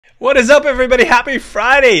What is up, everybody? Happy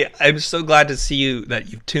Friday! I'm so glad to see you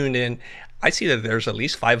that you've tuned in. I see that there's at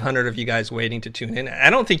least 500 of you guys waiting to tune in.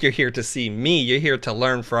 I don't think you're here to see me. You're here to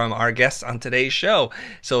learn from our guests on today's show.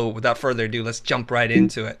 So without further ado, let's jump right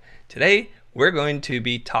into it. Today, we're going to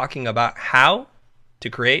be talking about how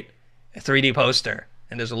to create a 3D poster.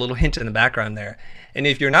 And there's a little hint in the background there. And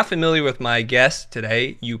if you're not familiar with my guest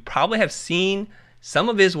today, you probably have seen some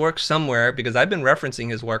of his work somewhere because I've been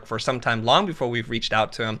referencing his work for some time, long before we've reached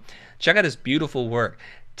out to him. Check out his beautiful work,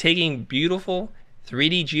 taking beautiful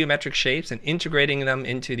 3D geometric shapes and integrating them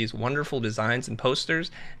into these wonderful designs and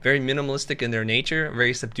posters. Very minimalistic in their nature,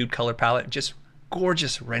 very subdued color palette, just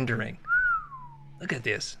gorgeous rendering. Look at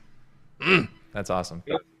this. That's awesome.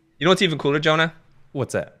 You know what's even cooler, Jonah?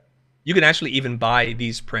 What's that? You can actually even buy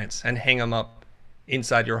these prints and hang them up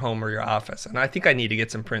inside your home or your office. And I think I need to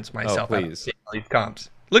get some prints myself. Oh, please. These comps.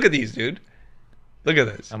 Look at these, dude. Look at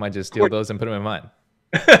this. I might just steal those and put them in mine.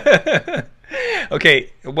 Okay,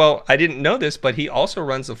 well, I didn't know this, but he also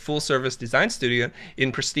runs a full-service design studio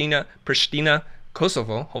in Pristina,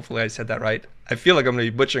 Kosovo. Hopefully I said that right. I feel like I'm going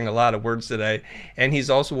to be butchering a lot of words today. And he's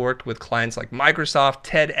also worked with clients like Microsoft,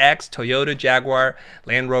 TEDx, Toyota, Jaguar,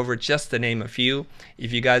 Land Rover, just to name a few.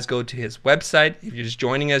 If you guys go to his website, if you're just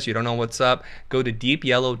joining us, you don't know what's up, go to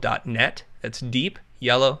deepyellow.net. That's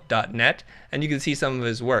deepyellow.net, and you can see some of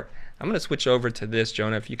his work. I'm going to switch over to this,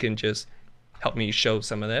 Jonah, if you can just help me show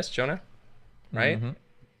some of this, Jonah. Right?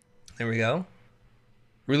 There we go.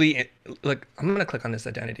 Really, look, I'm going to click on this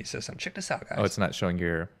identity system. Check this out, guys. Oh, it's not showing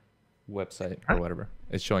your website or whatever.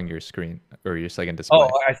 It's showing your screen or your second display. Oh,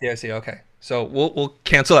 I see. Okay. So we'll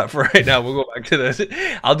cancel that for right now. We'll go back to this.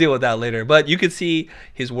 I'll deal with that later. But you can see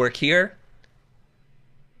his work here.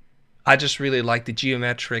 I just really like the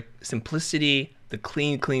geometric simplicity, the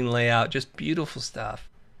clean layout, just beautiful stuff.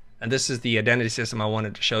 And this is the identity system I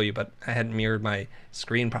wanted to show you, but I hadn't mirrored my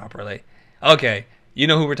screen properly. Okay, you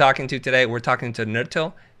know who we're talking to today? We're talking to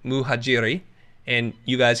Nertil Muhajiri, and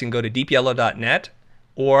you guys can go to deepyellow.net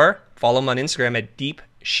or follow him on Instagram at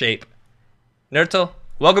DeepShape. Nertil,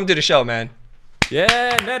 welcome to the show, man.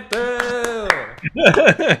 Yeah, Nertil!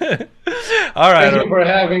 All right. Thank you for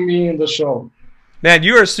having me in the show. Man,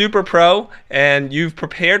 you are super pro, and you've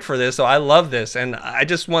prepared for this, so I love this. And I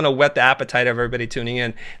just want to whet the appetite of everybody tuning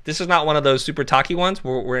in. This is not one of those super talky ones.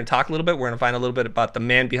 We're going to talk a little bit. We're going to find a little bit about the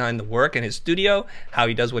man behind the work in his studio, how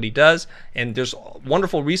he does what he does. And there's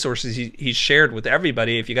wonderful resources he's shared with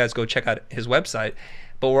everybody if you guys go check out his website.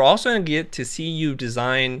 But we're also going to get to see you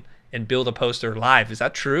design and build a poster live. Is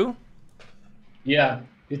that true? Yeah,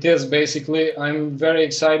 it is basically. I'm very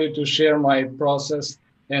excited to share my process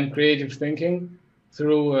and creative thinking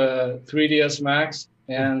through 3ds Max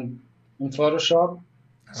and in Photoshop.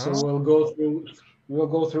 So we'll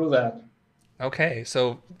go through that. Okay,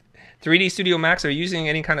 so 3D Studio Max, are you using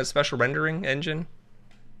any kind of special rendering engine?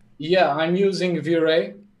 Yeah, I'm using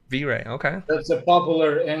Vray. Vray, okay. That's a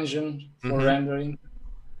popular engine for rendering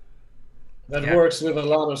that works with a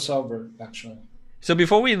lot of software, actually. So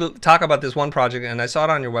before we talk about this one project, and I saw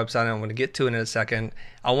it on your website, and I'm going to get to it in a second,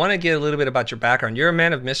 I want to get a little bit about your background. You're a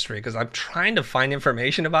man of mystery because I'm trying to find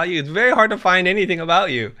information about you. It's very hard to find anything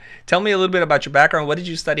about you. Tell me a little bit about your background. What did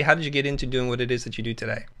you study? How did you get into doing what it is that you do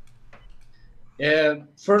today?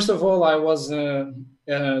 First of all, I was a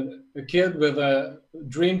kid with a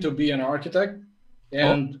dream to be an architect.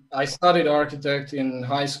 And I studied architect in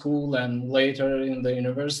high school and later in the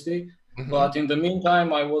university. But in the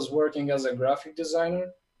meantime, I was working as a graphic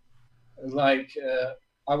designer. I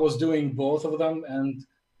was doing both of them. And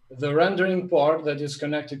the rendering part that is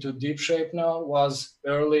connected to DeepShape now was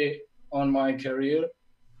early on my career,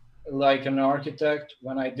 like an architect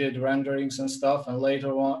when I did renderings and stuff. And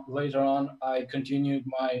later on, I continued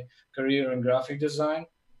my career in graphic design.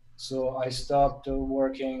 So I stopped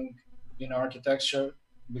working in architecture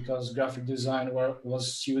because graphic design work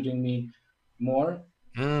was suiting me more.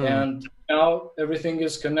 And now everything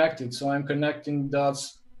is connected. So I'm connecting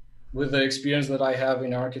dots with the experience that I have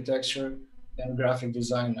in architecture and graphic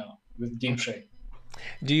design now with DeepShape.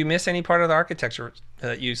 Do you miss any part of the architecture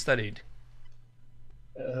that you studied?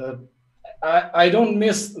 I don't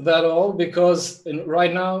miss that all because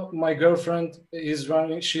right now my girlfriend she's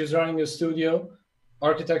running a studio,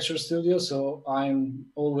 architecture studio. So I'm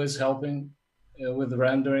always helping with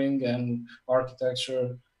rendering and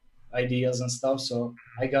architecture ideas and stuff, so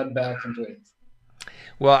I got back into it.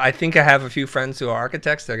 Well, I think I have a few friends who are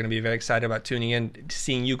architects. They're going to be very excited about tuning in,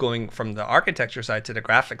 seeing you going from the architecture side to the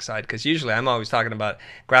graphic side, because usually I'm always talking about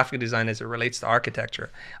graphic design as it relates to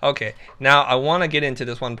architecture. Okay, now I want to get into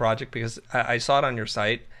this one project because I saw it on your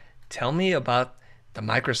site. Tell me about the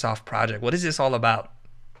Microsoft project. What is this all about?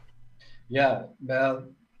 Yeah, well,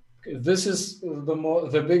 This is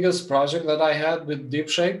the biggest project that I had with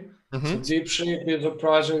DeepShape. So Mm-hmm. DeepShape is a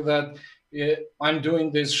project that I'm doing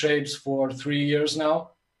these shapes for 3 years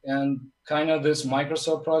now, and kind of this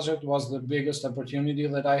Microsoft project was the biggest opportunity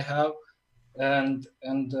that I have, and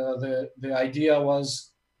the idea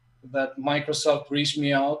was that Microsoft reached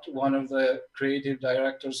me out, one of the creative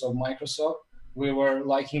directors of Microsoft. We were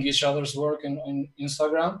liking each other's work in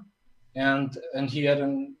Instagram, and he had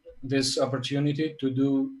this opportunity to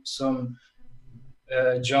do some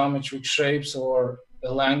geometric shapes or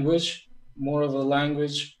a language, more of a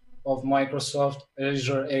language of Microsoft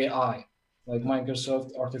Azure AI, like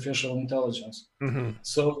Microsoft Artificial Intelligence. Mm-hmm.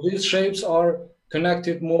 So these shapes are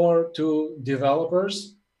connected more to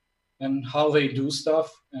developers and how they do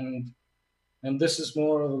stuff, and this is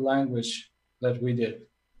more of a language that we did.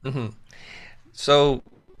 Mm-hmm. So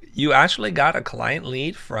you actually got a client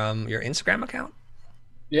lead from your Instagram account?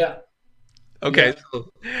 Yeah, Okay, yeah.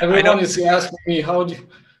 so I know. Everyone is asking me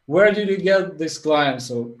where did you get this client?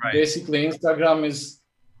 So Right. basically, Instagram is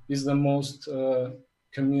the most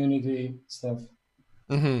community stuff.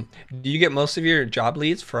 Mm-hmm. Do you get most of your job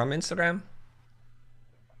leads from Instagram?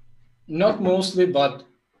 Not mostly, but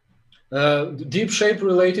deep shape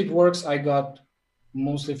related works I got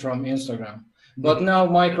mostly from Instagram. But Mhm. now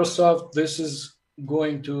Microsoft, this is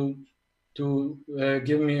going to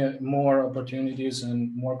give me more opportunities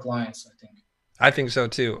and more clients, I think. I think so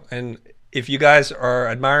too. And if you guys are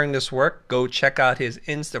admiring this work, go check out his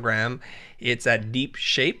Instagram. It's at Deep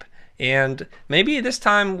Shape. And maybe this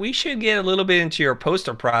time we should get a little bit into your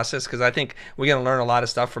poster process because I think we're going to learn a lot of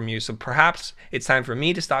stuff from you. So perhaps it's time for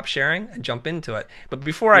me to stop sharing and jump into it. But Yeah.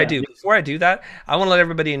 before I do that, I want to let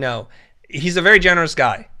everybody know he's a very generous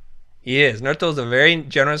guy. He is. Nertil is a very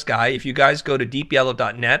generous guy. If you guys go to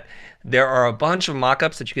deepyellow.net, there are a bunch of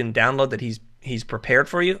mock-ups that you can download that he's prepared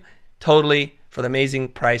for you, totally for the amazing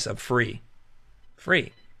price of free.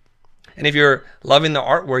 Free. And if you're loving the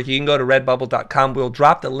artwork, you can go to redbubble.com. We'll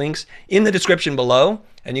drop the links in the description below,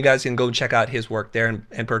 and you guys can go check out his work there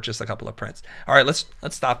and purchase a couple of prints. All right, let's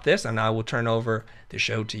stop this, and I will turn over the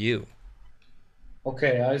show to you.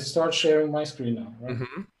 Okay, I start sharing my screen now, right?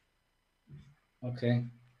 Mm-hmm. Okay.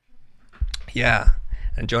 Yeah.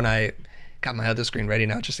 And Joe and I got my other screen ready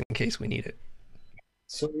now just in case we need it.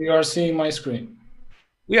 So you are seeing my screen.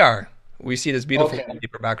 We are. We see this beautiful Okay.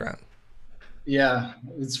 paper background. Yeah,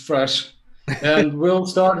 it's fresh. And we'll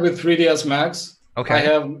start with 3ds Max. I Okay.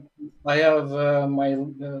 have I have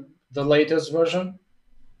the latest version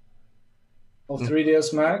of Mm.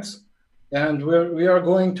 3ds Max, and we are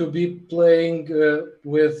going to be playing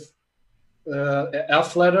with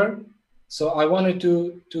F letter. So I wanted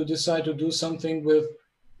to decide to do something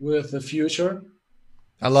with the future.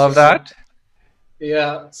 I love So that.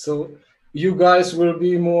 yeah, so you guys will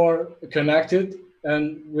be more connected,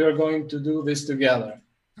 and we are going to do this together.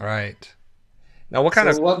 All right. Now, what kind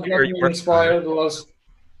So of what software are got you me working on? inspired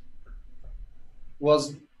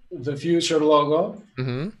was the future logo.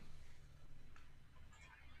 Mm-hmm.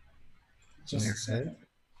 Just There a it is. second.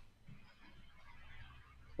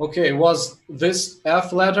 Okay, was this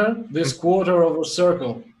F letter, this Mhm. quarter of a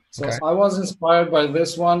circle. So Okay. I was inspired by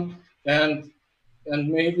this one, and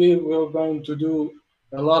maybe we're going to do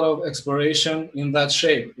a lot of exploration in that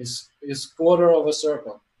shape. Is quarter of a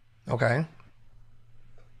circle. Okay.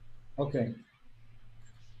 Okay,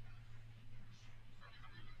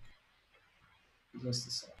 just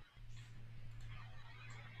a second.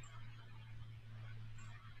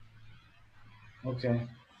 Okay,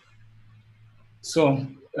 so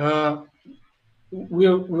we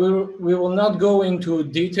will not go into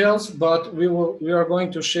details, but we are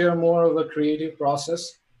going to share more of the creative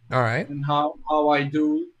process All right. and how I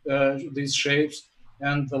do these shapes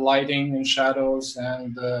and the lighting and shadows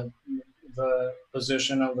and the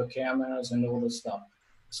position of the cameras and all this stuff.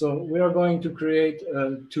 So we are going to create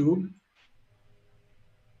a tube,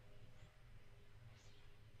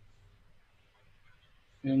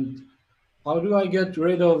 and how do I get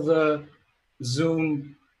rid of the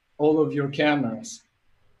zoom all of your cameras?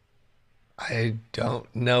 I don't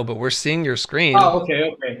know, but we're seeing your screen. Ah,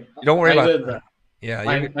 okay, okay. You don't worry I about did that. that. Yeah,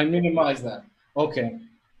 you're good. I minimize that. Okay.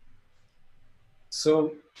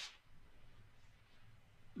 So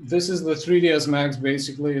this is the 3ds Max.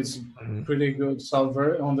 Basically, it's Mhm. pretty good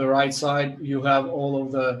software. On the right side, you have all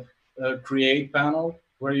of the create panel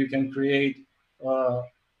where you can create uh,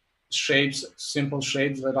 shapes, simple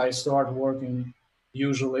shapes that I start working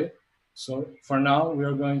usually. So for now, we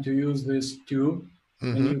are going to use this tube,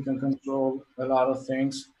 and Mhm. you can control a lot of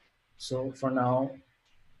things. So for now,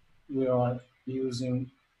 we are using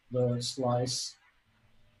the slice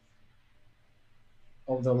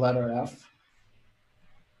of the letter F.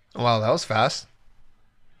 Wow, that was fast.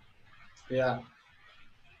 Yeah.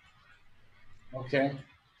 Okay.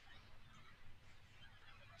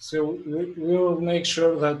 So we will make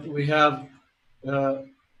sure that we have uh,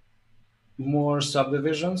 more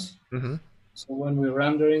subdivisions. Mm-hmm. So when we're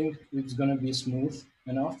rendering, it's going to be smooth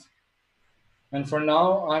enough. And for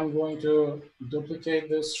now, I'm going to duplicate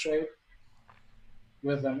this shape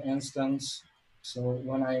with an instance. So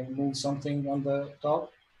when I move something on the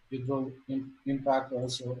top, it will impact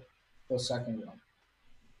also the second one.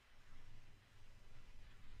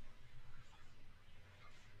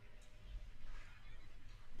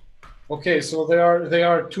 Okay, so there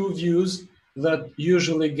are two views that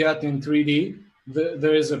usually get in 3D.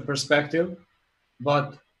 There is a perspective,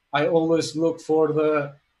 but I always look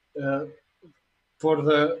uh, for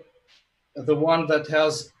the one that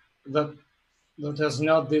that has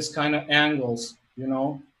not this kind of angles. You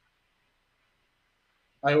know,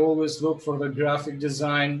 I always look for the graphic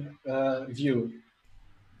design view,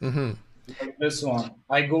 Mm-hmm. like this one.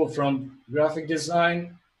 I go from graphic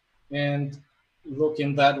design and look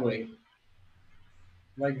in that way,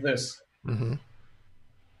 like this. Mm-hmm.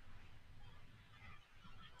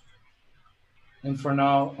 And for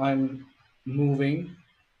now, I'm moving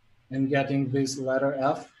and getting this letter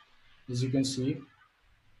F, as you can see,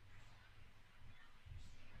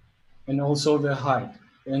 and also the height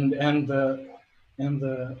and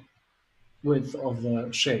the width of the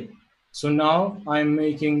shape. So now I'm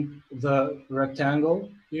making the rectangle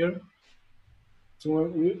here. So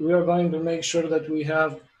we are going to make sure that we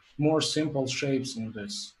have more simple shapes in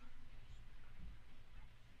this.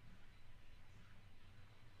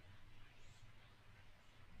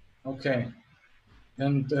 Okay,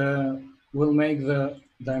 and we'll make the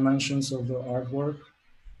dimensions of the artwork.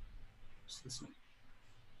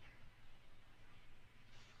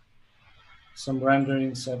 Some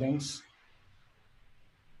rendering settings.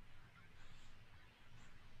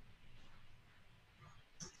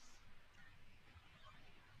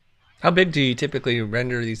 How big do you typically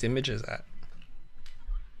render these images at?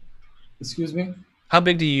 Excuse me? How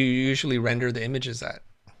big do you usually render the images at?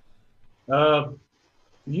 Uh,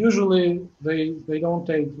 Usually they don't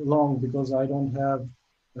take long because I don't have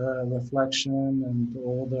reflection and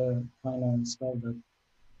all the kind of stuff that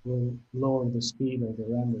will lower the speed of the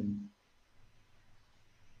rendering.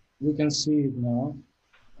 We can see it now.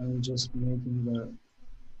 I'm just making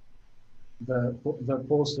the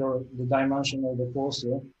poster, the dimension of the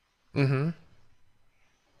poster. Mm-hmm.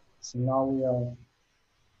 So now we are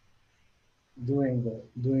doing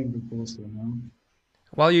the poster now.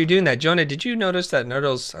 While you're doing that, Jonah, did you notice that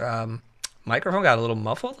Nertil's microphone got a little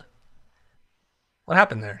muffled? What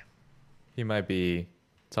happened there? He might be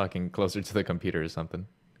talking closer to the computer or something.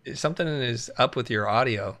 Something is up with your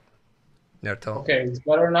audio, Nertil. Okay, it's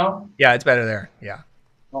better now. Yeah, it's better there. Yeah.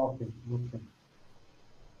 Okay, okay.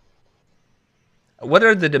 What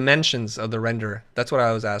are the dimensions of the render? That's what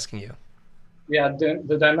I was asking you. Yeah,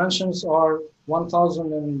 the dimensions are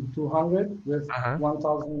 1,200 with Uh-huh.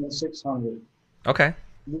 1,600. Okay.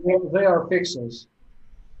 They are pixels,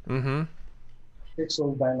 Mm-hmm.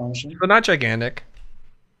 pixel dimension. But not gigantic.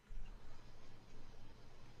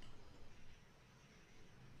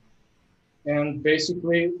 And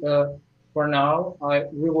basically, for now,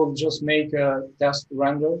 we will just make a test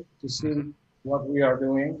render to see what we are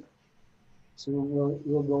doing. So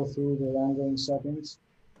we'll go through the rendering settings.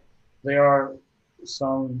 There are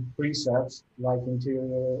some presets like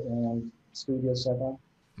interior and studio setup.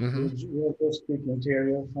 Mm-hmm. We'll just pick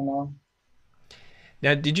interior for now.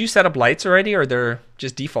 Now, did you set up lights already, or they're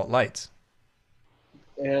just default lights?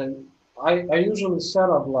 And I usually set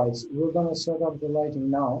up lights. We're gonna set up the lighting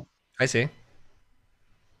now. I see.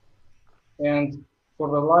 And for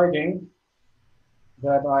the lighting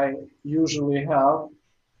that I usually have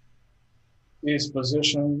is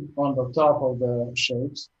positioned on the top of the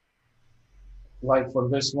shapes. Like for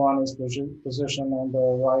this one is positioned on the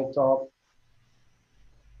right top.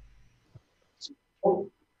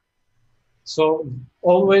 So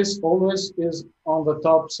always is on the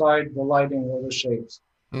top side the lighting of the shapes.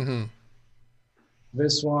 Mm-hmm.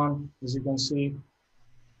 This one, as you can see.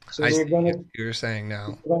 So I see we're gonna what you're saying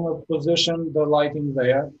now. position the lighting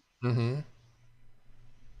there. Mm-hmm.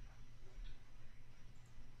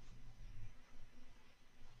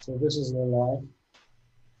 So this is the light.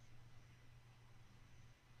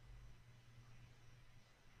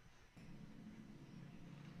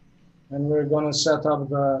 And we're gonna set up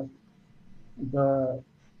the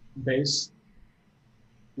base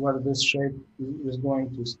where this shape is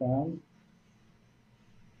going to stand.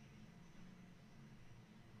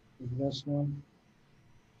 This one.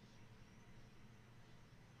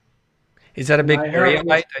 Is that a And big I area have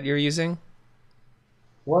light that you're using?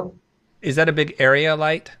 what? Is that a big area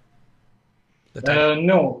light? The type.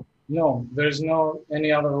 No, no. There's no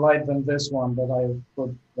any other light than this one that I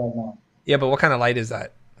put right now. Yeah, but what kind of light is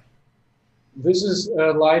that? This is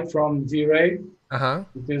a light from Vray. Uh-huh.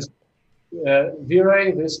 It is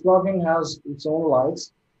Vray. This plugin has its own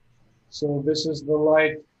lights. So this is the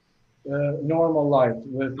light, normal light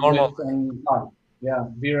with Normal. width and height. Yeah,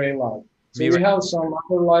 Vray light. So we V-Ray. have some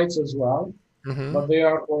other lights as well, Mm-hmm. but they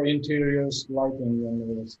are for interiors lighting and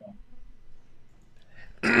all this stuff.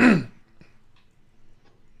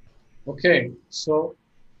 Okay, so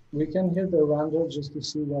we can hit the render just to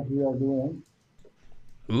see what we are doing.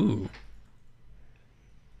 Ooh.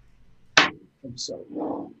 Oops, sorry.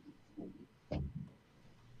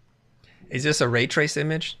 Is this a ray trace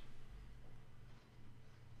image?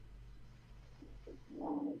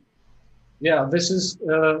 Yeah, this is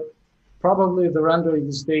probably the rendering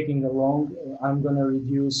is taking a long. I'm gonna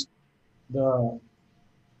reduce the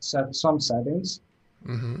some settings.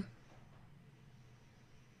 Mm-hmm.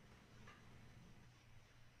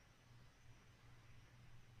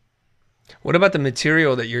 What about the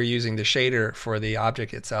material that you're using, the shader for the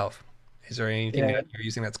object itself? Is there anything Yeah. that you're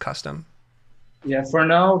using that's custom? Yeah, for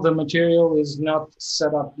now the material is not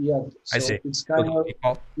set up yet, I so see. it's kind of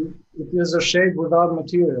Default. it is a shape without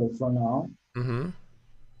material for now. Mm-hmm.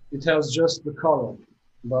 It has just the color,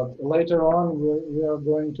 but later on we are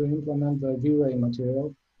going to implement the V-Ray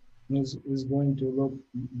material, and is going to look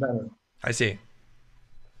better. I see.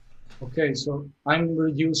 Okay, so I'm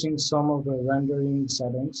reducing some of the rendering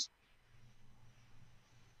settings.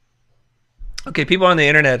 Okay, people on the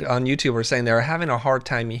internet, on YouTube, are saying they're having a hard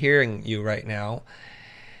time hearing you right now.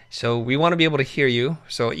 So we want to be able to hear you.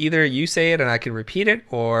 So either you say it and I can repeat it,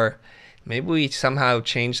 or maybe we somehow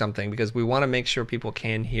change something because we want to make sure people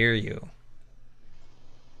can hear you.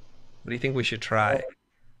 What do you think we should try?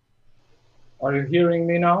 Are you hearing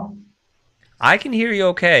me now? I can hear you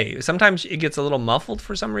okay. Sometimes it gets a little muffled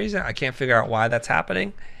for some reason. I can't figure out why that's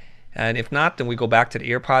happening. And if not, then we go back to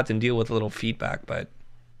the earpods and deal with a little feedback. But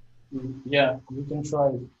Yeah, you can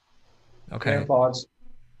try okay. AirPods.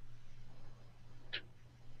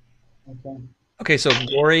 Okay. Okay, so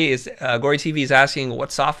Gory TV is asking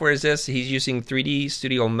what software is this? He's using 3D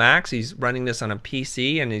Studio Max. He's running this on a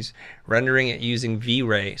PC and he's rendering it using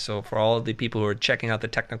V-Ray. So for all of the people who are checking out the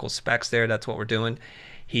technical specs there, that's what we're doing.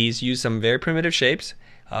 He's used some very primitive shapes,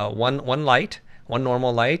 one light, one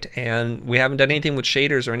normal light, and we haven't done anything with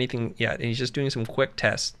shaders or anything yet. And he's just doing some quick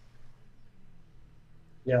tests.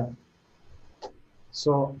 Yeah.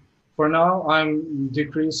 So for now, I'm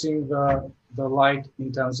decreasing the light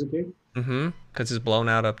intensity. Mm-hmm. Because it's blown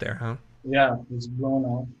out up there, huh? Yeah, it's blown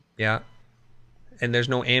out. Yeah. And there's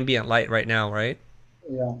no ambient light right now, right?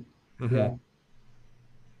 Yeah. Mm-hmm. Yeah.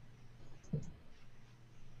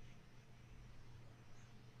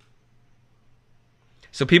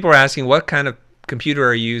 So people are asking, what kind of computer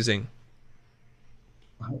are you using?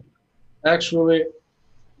 Actually,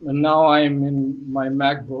 now I'm in my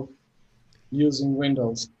MacBook using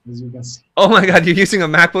Windows, as you can see. Oh my God, you're using a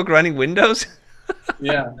MacBook running Windows?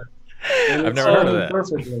 Yeah. And I've it's never heard of running that.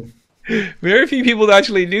 perfectly. Very few people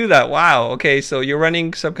actually do that. Wow. Okay, so you're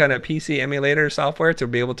running some kind of PC emulator software to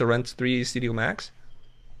be able to run 3D Studio Max?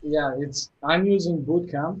 Yeah, I'm using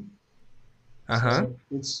Boot Camp. Uh-huh.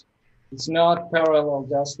 So it's not parallel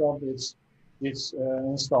desktop. It's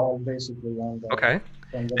installed basically on the Okay.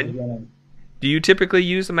 from the And- beginning. Do you typically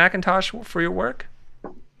use the Macintosh for your work?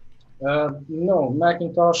 No,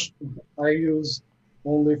 Macintosh I use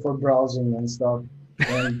only for browsing and stuff.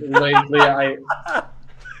 And Yeah.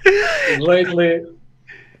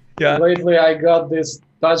 lately I got this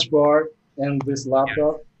touch bar and this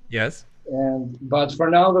laptop. Yes. But for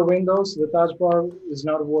now the touch bar is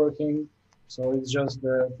not working, so it's just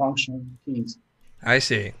the function keys. I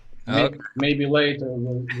see. Okay. Maybe later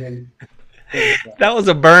we'll fix that. That was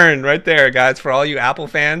a burn right there, guys, for all you Apple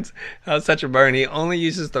fans. That was such a burn. He only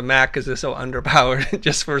uses the Mac because it's so underpowered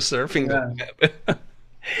just for surfing the web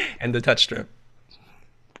and the touch strip.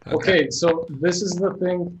 Okay, so this is the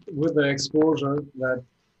thing with the exposure that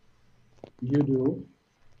you do.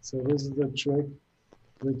 So this is the trick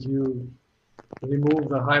that you remove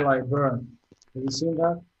the highlight burn. Have you seen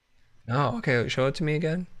that? Oh, okay. Show it to me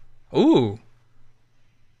again. Ooh.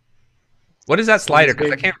 What is that slider?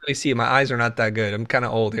 Because I can't really see. My eyes are not that good. I'm kind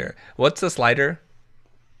of old here. What's the slider?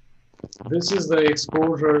 This is the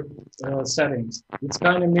exposure settings. It's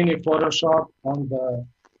kind of mini Photoshop on the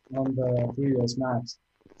previous Macs.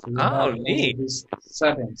 So you have all neat. these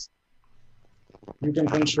settings. You can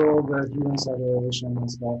control the hue and saturation and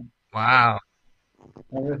stuff. Wow.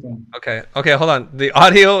 everything. Okay, okay, hold on. The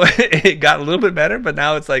audio it got a little bit better, but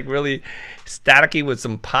now it's like really staticky with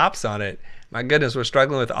some pops on it. My goodness, we're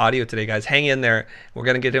struggling with audio today, guys. Hang in there. We're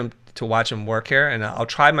gonna get him to watch him work here, and I'll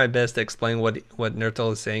try my best to explain what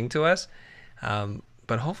Nertil is saying to us.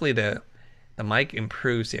 But hopefully the mic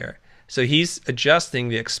improves here. So he's adjusting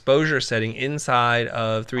the exposure setting inside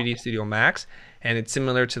of 3D Studio Max, and it's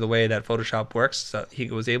similar to the way that Photoshop works. So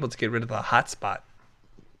he was able to get rid of the hotspot.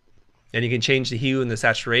 And you can change the hue and the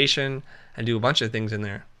saturation and do a bunch of things in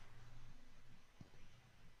there.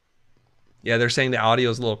 Yeah, they're saying the audio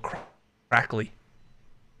is a little crackly.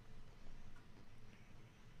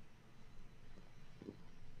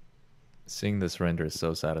 Seeing this render is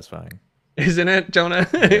so satisfying. Isn't it, Jonah?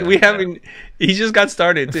 Yeah. We haven't, he just got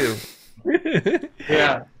started too.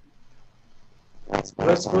 Yeah. Let's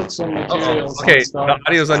put some materials. Okay, and start, the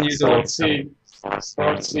audio's unusual.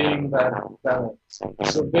 Start seeing that.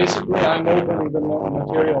 So basically, I'm opening the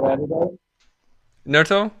material editor.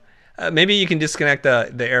 Nertil, maybe you can disconnect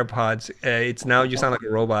the AirPods. It's now you sound like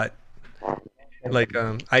a robot, like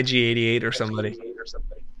IG88 or somebody.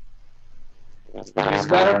 Is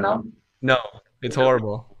better now? No, it's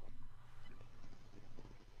horrible.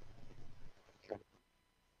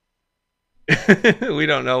 We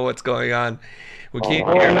don't know what's going on. We can't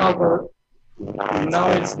hear.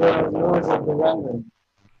 Now it's the noise of the rendering.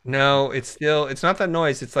 No, it's not that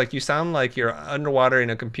noise. It's like you sound like you're underwater in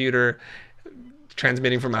a computer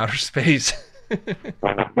transmitting from outer space.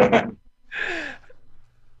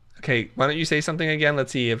 Okay, why don't you say something again?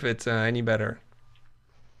 Let's see if it's any better.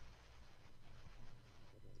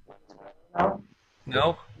 No?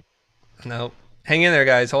 Nope. Nope. Hang in there,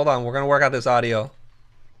 guys. Hold on. We're going to work out this audio.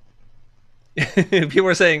 People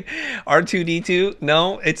are saying R2D2.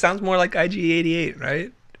 No, it sounds more like IG88,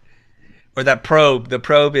 right? Or that probe, the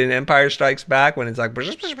probe in Empire Strikes Back when it's like.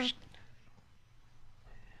 It's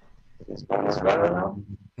better now?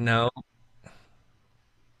 No.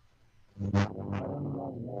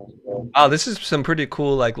 Oh, this is some pretty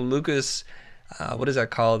cool, like Lucas, what is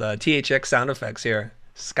that called? THX sound effects here.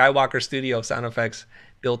 Skywalker Studio sound effects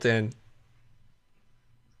built in.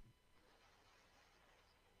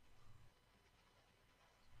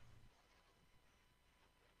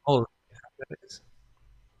 Oh, do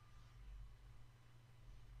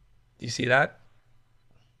you see that?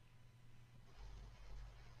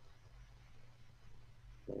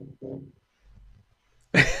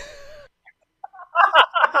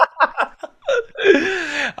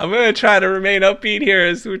 I'm going to try to remain upbeat here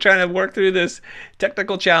as we're trying to work through this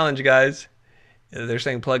technical challenge, guys. They're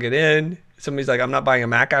saying plug it in. Somebody's like, I'm not buying a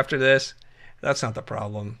Mac after this. That's not the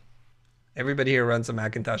problem. Everybody here runs a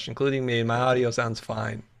Macintosh, including me, and my audio sounds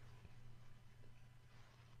fine.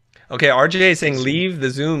 Okay, RJ is saying leave the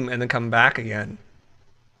Zoom and then come back again.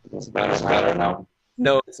 It's better now?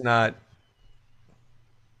 No, it's not.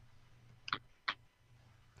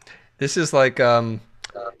 This is like,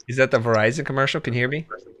 is that the Verizon commercial? Can you hear me?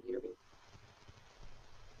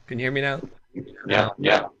 Can you hear me now? Yeah.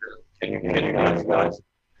 Can you guys?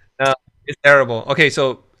 No, it's terrible. Okay,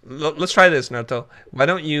 so let's try this, Nertil. Why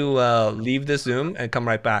don't you leave the Zoom and come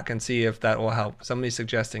right back and see if that will help? Somebody's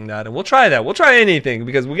suggesting that, and we'll try that. We'll try anything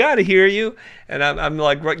because we got to hear you, and I'm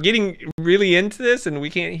like getting really into this, and we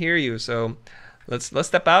can't hear you. So let's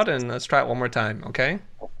step out and let's try it one more time, okay?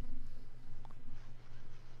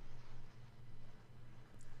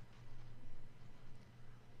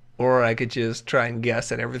 Or I could just try and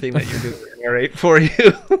guess at everything that you're doing and narrate for you.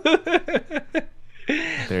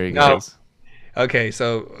 There he goes. Okay,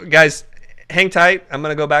 so guys, hang tight. I'm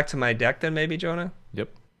gonna go back to my deck then, maybe, Jonah. Yep.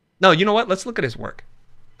 No, you know what? Let's look at his work.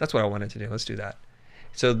 That's what I wanted to do. Let's do that.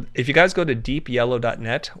 So if you guys go to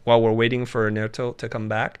deepyellow.net while we're waiting for Nertil to come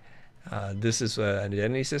back, this is an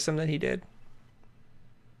identity system that he did.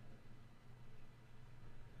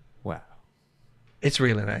 Wow. It's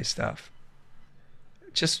really nice stuff.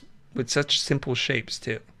 Just with such simple shapes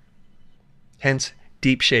too. Hence,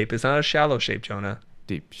 deep shape. It's not a shallow shape, Jonah.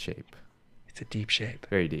 Deep shape. It's a deep shape.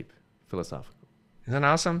 Very deep. Philosophical. Isn't that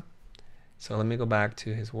awesome? So let me go back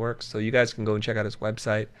to his work. So you guys can go and check out his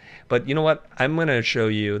website. But you know what? I'm going to show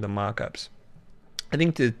you the mockups. I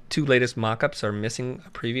think the two latest mockups are missing a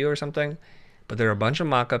preview or something. But there are a bunch of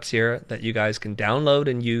mockups here that you guys can download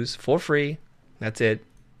and use for free. That's it.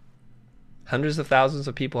 Hundreds of thousands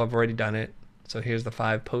of people have already done it. So here's the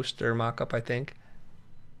 5 poster mockup, I think.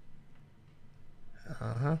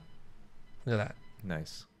 Look at that.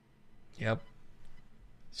 Nice. Yep.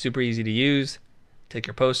 Super easy to use. Take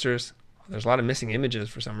your posters. There's a lot of missing images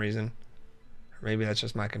for some reason. Or maybe that's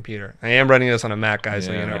just my computer. I am running this on a Mac, guys,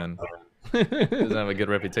 so you know. Man. Doesn't have a good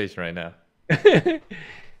reputation right now.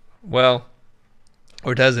 Well,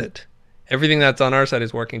 Or does it? Everything that's on our side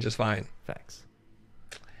is working just fine. Facts.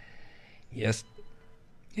 Yes,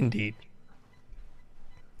 indeed.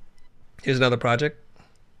 Here's another project.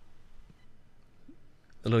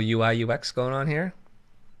 A little UI UX going on here.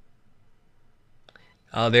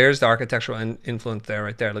 Oh, there's the architectural influence there,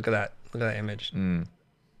 right there. Look at that. Look at that image. Mm.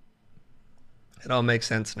 It all makes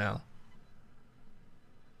sense now.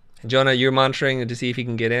 Jonah, you're monitoring to see if he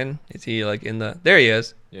can get in. Is he like in the? There he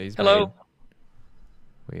is. Yeah, he's Hello.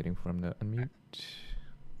 waiting for him to unmute.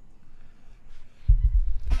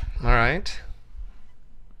 All right.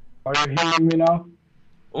 Are you hearing me now?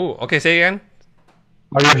 Oh, okay. Say again.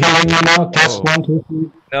 Are you hearing me now? Test Oh. 1, 2,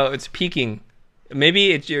 3. No, it's peaking.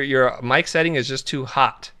 Maybe it's your mic setting is just too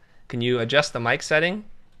hot. Can you adjust the mic setting?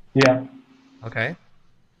 Yeah. Okay.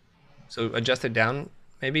 So adjust it down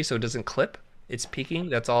maybe so it doesn't clip. It's peaking.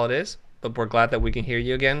 That's all it is. But we're glad that we can hear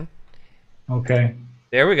you again. Okay.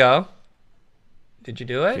 There we go. Did you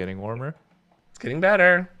do it? Getting warmer. It's getting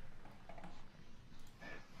better.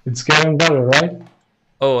 It's getting better, right?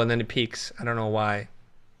 Oh, and then it peaks. I don't know why.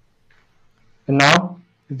 And now?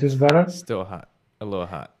 It is better? Still hot. A little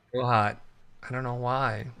hot. Real hot. I don't know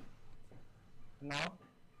why. Now?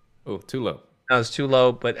 Oh, too low. No, it's too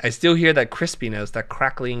low, but I still hear that crispiness, that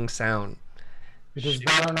crackling sound. It is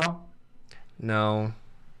better now? No.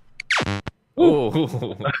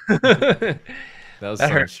 Oh, that was That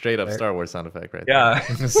some hurt. straight up Star Wars sound effect right Yeah.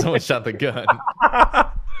 there. Someone shot the gun.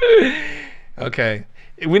 Okay.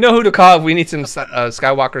 We know who to call if we need some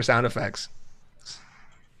Skywalker sound effects.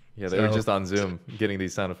 Yeah, they were So- just on Zoom getting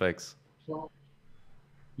these sound effects. So,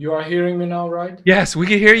 you are hearing me now, right? Yes, we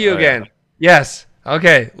can hear you Oh, yeah. again. Yes.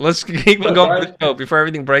 Okay. Let's keep going Right. with the show before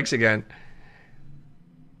everything breaks again.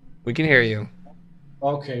 We can hear you.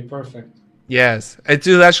 Okay, perfect. Yes, it's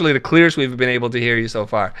actually the clearest we've been able to hear you so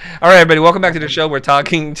far. All right, everybody, welcome back to the show. We're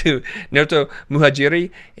talking to Nertil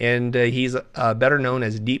Muhajiri, and he's better known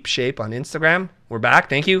as DeepShape on Instagram. We're back.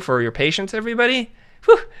 Thank you for your patience, everybody.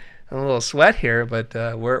 Whew, I'm a little sweat here, but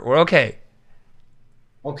we're okay.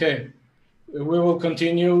 Okay. We will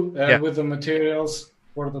continue Yeah. with the materials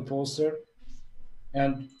for the poster.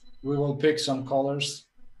 And we will pick some colors.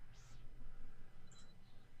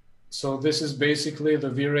 So this is basically the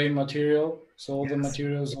Vray material. So all the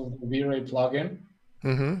materials of the Vray plugin.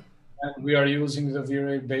 Mm-hmm. And we are using the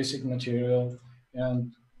Vray basic material.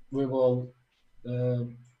 And we will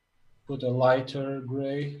put a lighter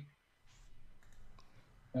gray.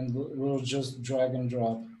 And we'll just drag and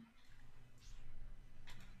drop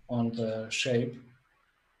on the shape.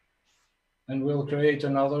 And we'll create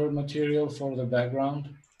another material for the background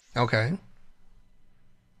Okay.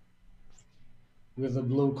 with the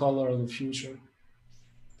blue color of the future.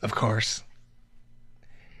 Of course.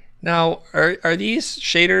 Now, are these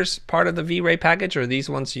shaders part of the V-Ray package, or are these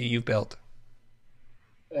ones you've built?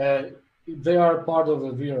 They are part of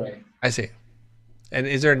the Vray. I see. And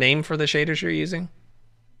is there a name for the shaders you're using?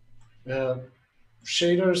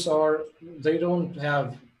 Shaders are, they don't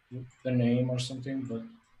have the name or something, but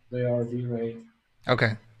they are Vray.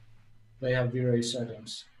 Okay. They have Vray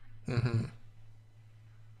settings. Mm-hmm.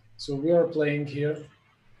 So we are playing here,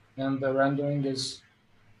 and the rendering is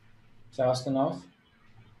fast enough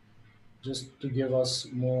just to give us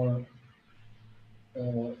more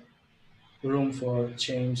room for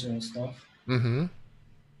change and stuff. Mm-hmm.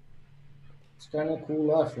 It's kind of cool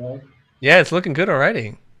life, right? Yeah, it's looking good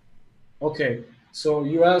already. Okay, so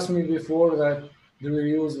you asked me before that do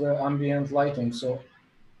we use the ambient lighting? So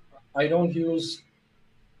I don't use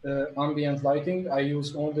ambient lighting. I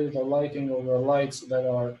use only the lighting of the lights that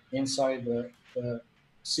are inside the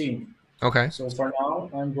scene. Okay. So for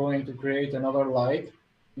now, I'm going to create another light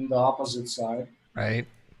in the opposite side, Right.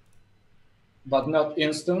 but not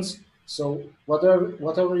instance. So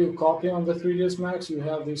whatever you copy on the 3ds Max, you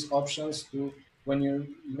have these options to, when you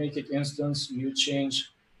make it instance, you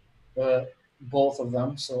change both of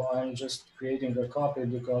them. So I'm just creating a copy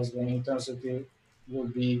because the intensity will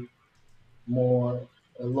be more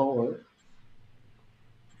lower.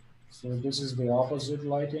 So this is the opposite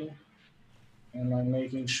lighting, and I'm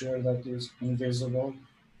making sure that it's invisible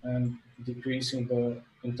and decreasing the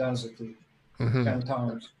intensity Mm-hmm. 10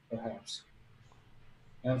 times perhaps.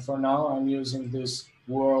 And for now, I'm using this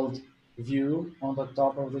world view on the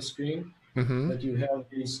top of the screen Mm-hmm. that you have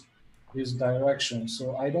these directions.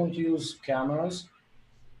 So I don't use cameras.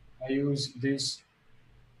 I use this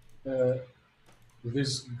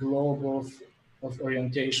globe of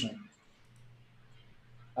orientation.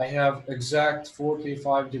 I have exact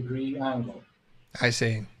 45-degree angle. I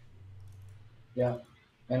see. Yeah,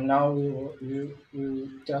 and now we will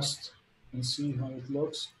test and see how it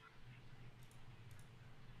looks.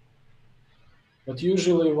 But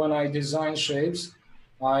usually when I design shapes,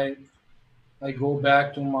 I I go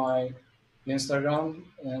back to my Instagram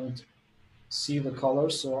and see the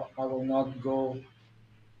colors, so I will not go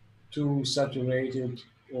too saturated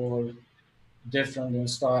or different in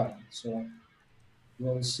style. So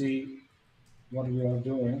we'll see what we are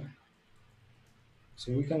doing.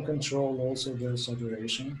 So we can control also the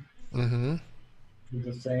saturation Mm-hmm. with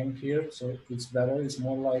the thing here. So it's better. It's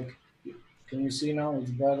more like, can you see now?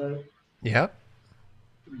 It's better, Yep.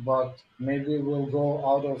 but maybe we'll go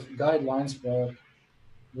out of guidelines, but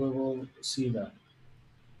we will see that.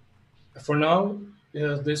 For now,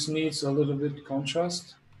 this needs a little bit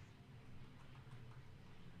contrast.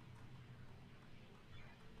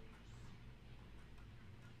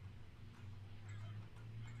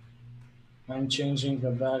 I'm changing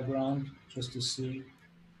the background just to see.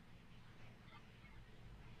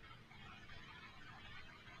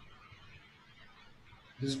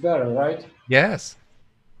 This is better, right? Yes.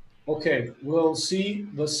 Okay, we'll see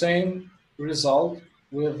the same result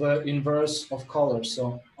with the inverse of color.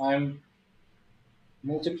 So I'm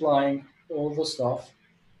multiplying all the stuff.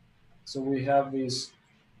 So we have these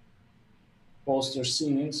poster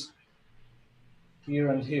scenes here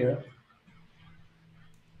and here,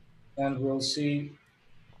 and we'll see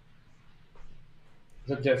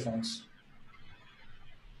the difference.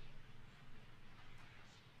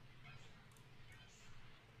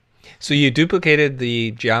 So you duplicated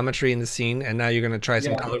the geometry in the scene, and now you're going to try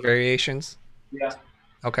some Yeah, color variations. yeah.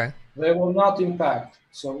 Okay. They will not impact.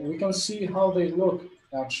 So we can see how they look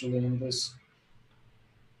actually in this.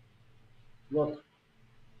 Look,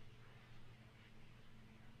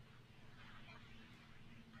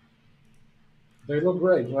 they look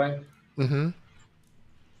great, right? Mm-hmm.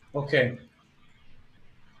 Okay,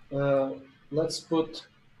 uh, let's put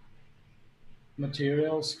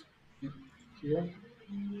materials here.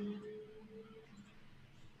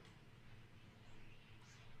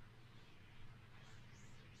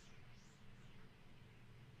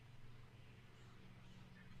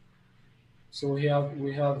 So we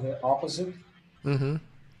have the opposite. Mm-hmm.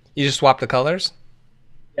 You just swap the colors.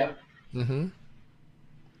 Yeah. Mm-hmm.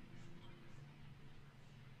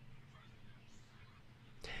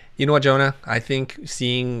 You know what, Jonah? I think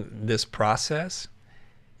seeing this process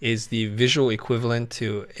is the visual equivalent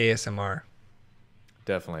to ASMR.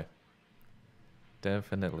 Definitely.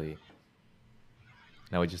 Definitely.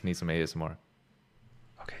 Now we just need some ASMR.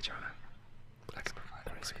 Okay, Jonah. I can provide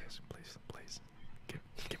the Please, recipe. please, please.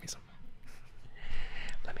 Give me some.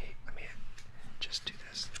 Let me just do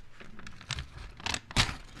this. I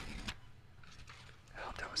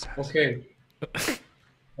hope that was satisfying. Okay.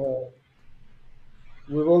 Uh,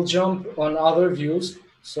 we will jump on other views.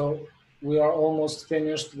 So we are almost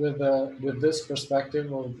finished with this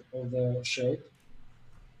perspective of the shape,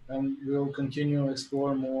 and we'll continue to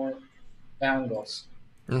explore more angles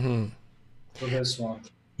Mm-hmm. for this one.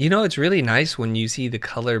 You know, it's really nice when you see the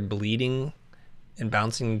color bleeding and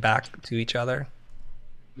bouncing back to each other.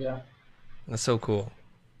 Yeah. That's so cool.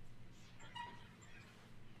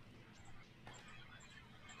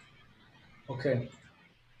 Okay.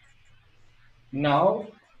 Now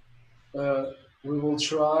uh, we will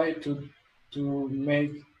try to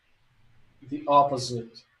make the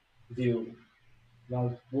opposite view.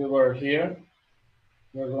 Now we were here.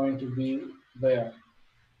 We're going to be there,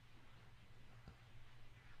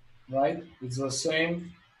 right? It's the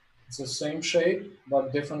same. It's the same shape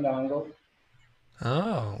but different angle.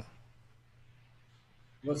 Oh.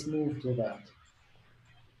 Let's move to that.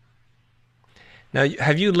 Now,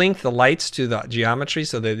 have you linked the lights to the geometry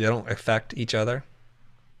so that they don't affect each other?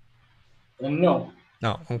 And no,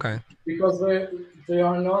 No. Okay. because they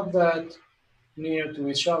are not that near to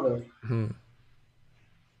each other. Hmm.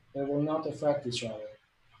 They will not affect each other.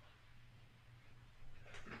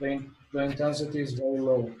 The intensity is very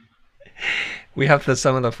low. We have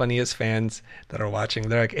some of the funniest fans that are watching.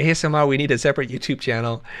 They're like, ASMR, we need a separate YouTube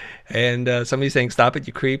channel. And somebody's saying, stop it,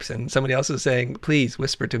 you creeps. And somebody else is saying, please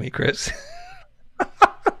whisper to me, Chris.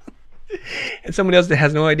 And somebody else that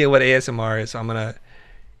has no idea what ASMR is. So I'm gonna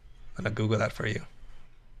Google that for you.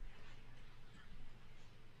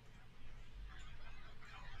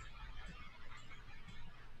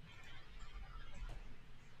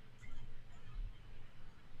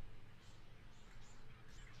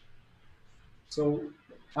 So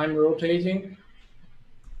I'm rotating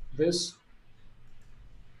this.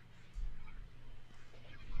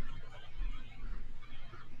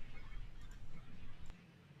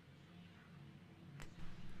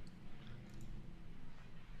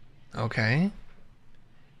 Okay.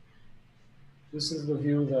 This is the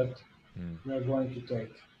view that Mm. we are going to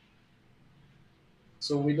take.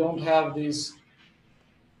 So we don't have these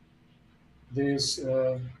these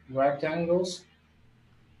rectangles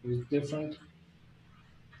with different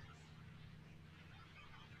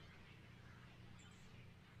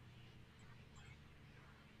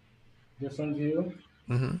view.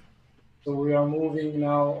 Mm-hmm. So we are moving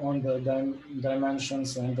now on the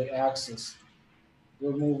dimensions and the axis.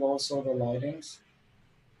 We'll move also the lightings.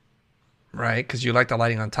 Right, because you like the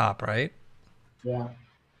lighting on top, right? Yeah.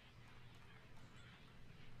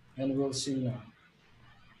 And we'll see now.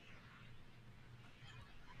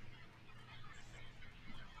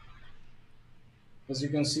 As you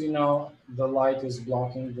can see now, the light is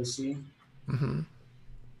blocking the sea. Mm-hmm.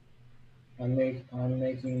 I'm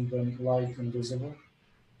making the light invisible.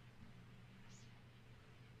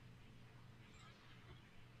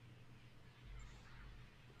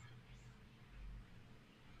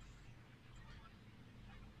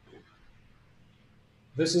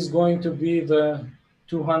 This is going to be the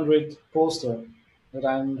 200 poster that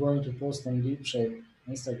I'm going to post on DeepShape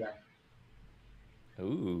Instagram.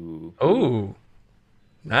 Ooh. Oh,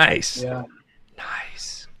 nice. Yeah,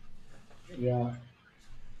 Nice. yeah.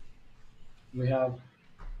 We have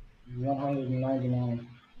 199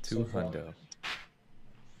 so Two far. hundo.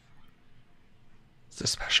 It's a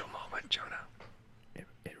special moment, Jonah. It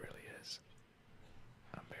really is.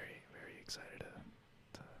 I'm very, very excited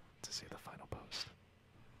to see the final post.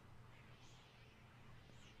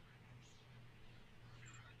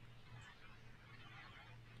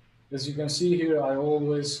 As you can see here, I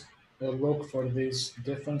always look for these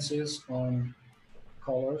differences on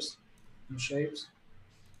colors and shapes.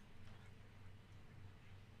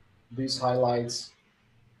 These highlights.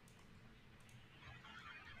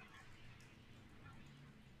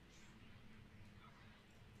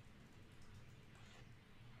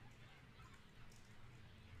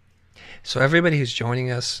 So everybody who's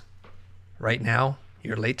joining us right now,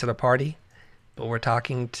 you're late to the party, but we're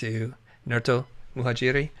talking to Nertil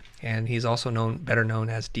Muhajiri, and he's also better known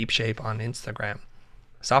as DeepShape on Instagram.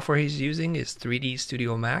 The software he's using is 3D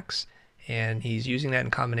Studio Max, and he's using that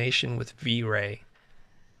in combination with Vray,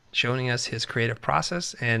 showing us his creative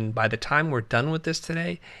process. And by the time we're done with this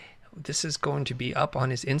today, this is going to be up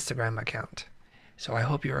on his Instagram account. So I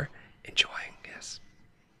hope you're enjoying this.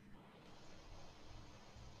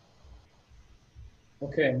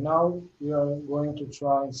 Okay, now we are going to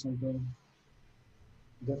try something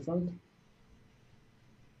different.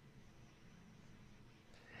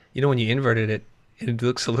 You know, when you inverted it, it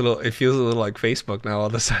feels a little like Facebook now all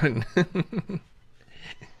of a sudden.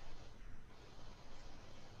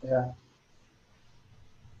 Yeah.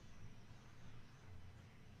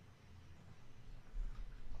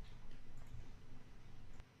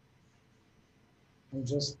 I'm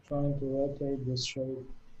just trying to rotate this shape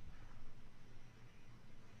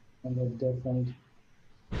and a different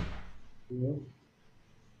view.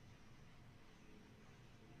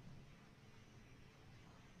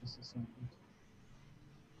 This is something.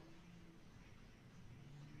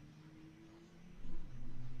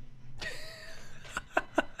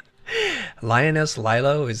 Lioness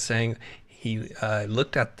Lilo is saying he she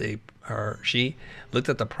looked at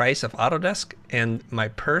the price of Autodesk, and my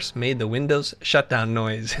purse made the Windows shutdown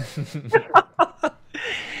noise.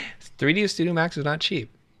 3D Studio Max is not cheap.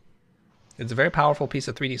 It's a very powerful piece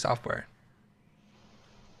of 3D software.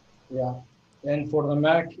 Yeah, and for the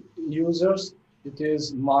Mac users, it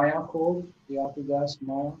is Maya code, the Autodesk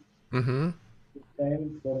Maya. Mm-hmm.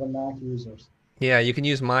 Same for the Mac users. Yeah, you can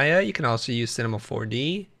use Maya. You can also use Cinema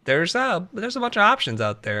 4D. There's a bunch of options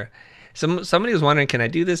out there. Somebody was wondering, can I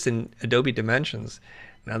do this in Adobe Dimensions?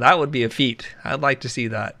 Now that would be a feat. I'd like to see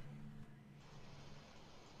that.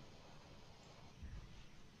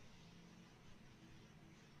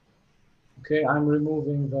 Okay, I'm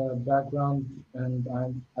removing the background, and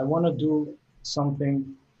I want to do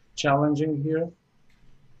something challenging here.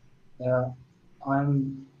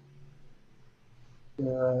 I'm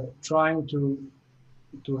trying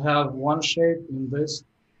to have one shape in this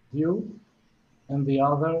view and the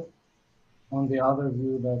other on the other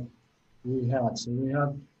view that we had. So we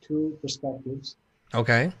have two perspectives.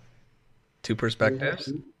 Okay. Two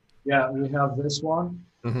perspectives. We have this one,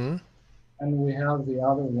 Mm-hmm. and we have the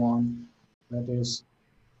other one that is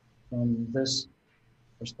from this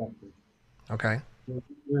perspective. Okay.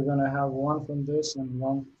 We're going to have one from this and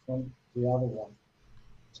one from the other one.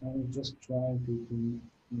 So I'm just trying to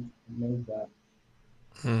make that.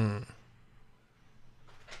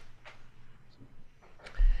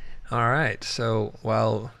 All right. So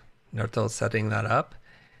while Nertil's setting that up,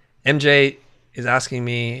 MJ is asking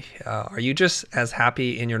me, are you just as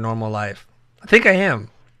happy in your normal life? I think I am.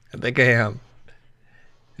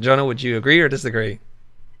 Jonah, would you agree or disagree?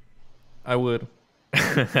 I would.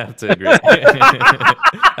 I have to agree. I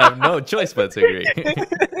have no choice but to agree.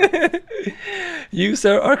 You,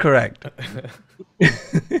 sir, are correct.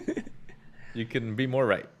 You couldn't be more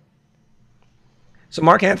right. So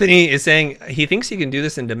Mark Anthony is saying he thinks he can do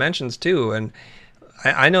this in Dimensions too, and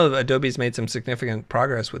I know Adobe's made some significant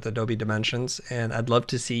progress with Adobe Dimensions, and I'd love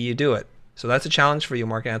to see you do it. So that's a challenge for you,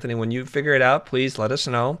 Mark Anthony. When you figure it out, please let us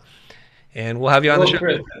know, and we'll have you on the show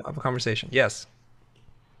to have a conversation. Yes.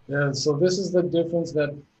 Yeah, so this is the difference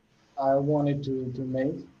that I wanted to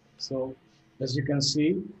make. So as you can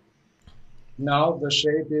see, now the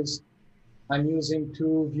shape is, I'm using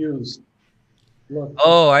two views. Look.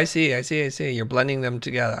 Oh, I see. You're blending them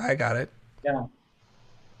together. I got it. Yeah.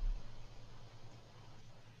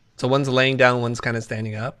 So one's laying down, one's kind of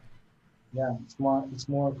standing up. Yeah, it's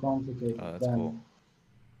more complicated than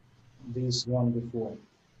this one before.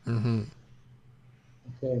 Mm-hmm.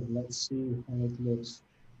 Okay, let's see how it looks.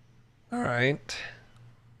 All right.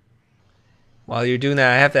 While you're doing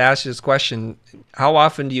that, I have to ask you this question. How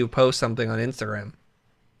often do you post something on Instagram?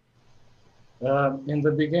 In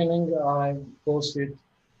the beginning, I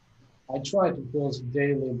tried to post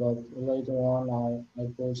daily, but later on, I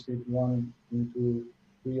posted 1 into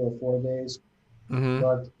 3 or 4 days. Mm-hmm.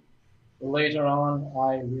 But later on,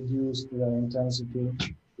 I reduced the intensity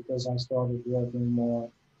because I started working more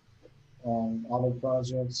on other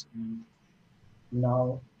projects. And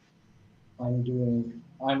now I'm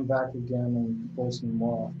back again and posting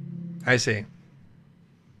more. I see.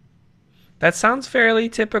 That sounds fairly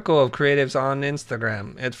typical of creatives on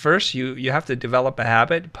Instagram. At first, you have to develop a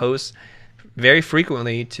habit, post very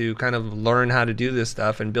frequently to kind of learn how to do this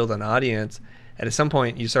stuff and build an audience. And at some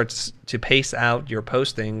point, you start to pace out your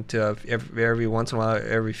posting to every once in a while,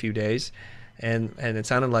 every few days. And it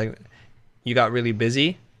sounded like you got really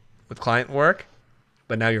busy with client work,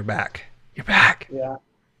 but now you're back. You're back. Yeah.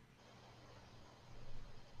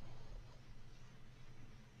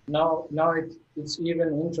 Now it's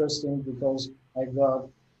even interesting because I got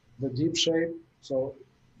the DeepShape. So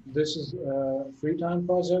this is a free time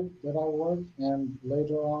project that I worked, and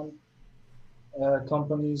later on,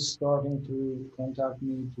 companies starting to contact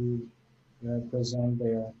me to present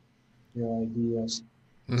their ideas.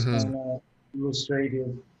 It's kind of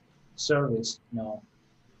illustrative service now.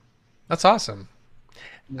 That's awesome.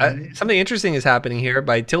 Something interesting is happening here.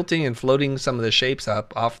 By tilting and floating some of the shapes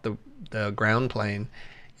up off the ground plane,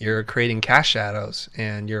 you're creating cast shadows,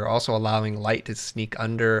 and you're also allowing light to sneak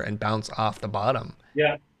under and bounce off the bottom.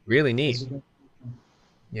 Yeah. Really neat.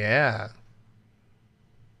 Yeah.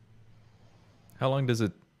 How long does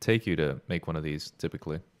it take you to make one of these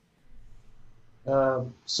typically?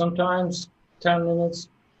 Sometimes 10 minutes,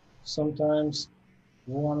 sometimes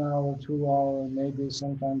 1 hour, 2 hour, maybe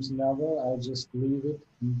sometimes never. I just leave it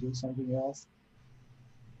and do something else.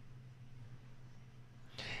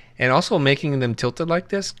 And also making them tilted like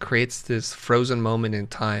this creates this frozen moment in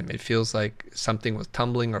time. It feels like something was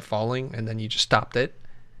tumbling or falling, and then you just stopped it.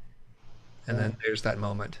 And then there's that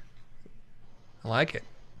moment. I like it.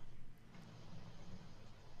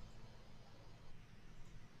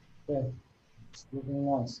 Okay, it's looking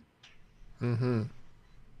nice. Mm-hmm.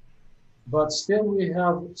 But still we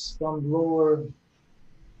have some lower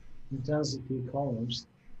intensity colors.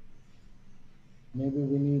 Maybe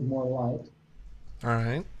we need more light. All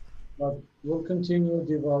right. But we'll continue to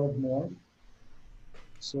develop more.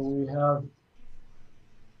 So we have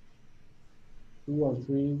 2 or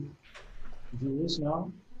 3 views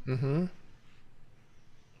now. Mm-hmm. I'm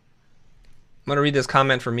going to read this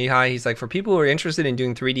comment from Mihai. He's like, for people who are interested in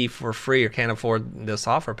doing 3D for free or can't afford the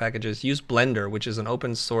software packages, use Blender, which is an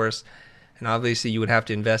open source, and obviously you would have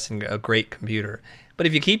to invest in a great computer. But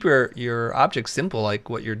if you keep your objects simple, like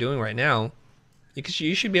what you're doing right now,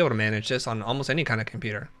 you should be able to manage this on almost any kind of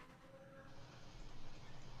computer.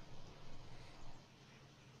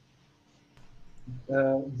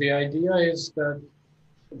 The idea is that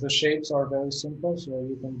the shapes are very simple, so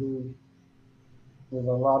you can do with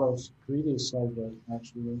a lot of 3D software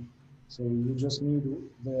actually. So you just need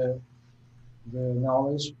the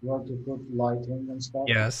knowledge where to put lighting and stuff.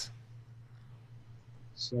 Yes.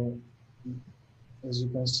 So as you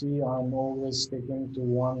can see, I'm always sticking to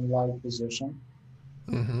one light position.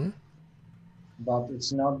 Mm-hmm. But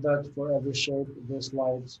it's not that for every shape this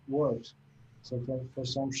light works. So for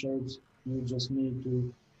some shapes, you just need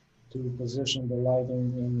to position the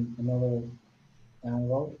lighting in another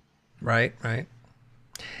angle. Right, right.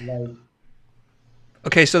 Like,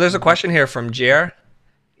 okay, so there's a question here from Jer.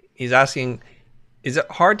 He's asking, is it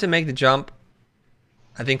hard to make the jump,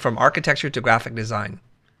 I think, from architecture to graphic design?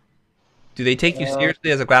 Do they take you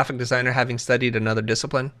seriously as a graphic designer having studied another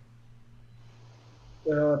discipline?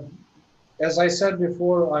 as I said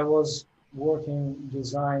before, I was working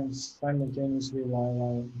design simultaneously while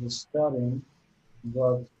I was studying,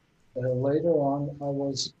 but later on I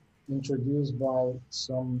was introduced by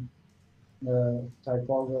some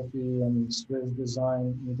typography and Swiss design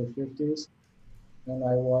in the 50s, and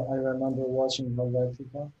I remember watching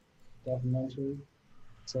Helvetica documentary.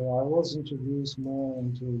 So I was introduced more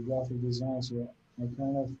into graphic design, so I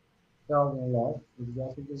kind of fell in love with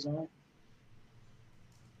graphic design.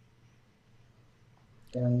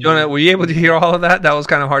 Jonah, And were you able to hear all of that? That was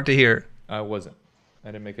kind of hard to hear. I wasn't. I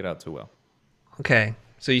didn't make it out too well. Okay.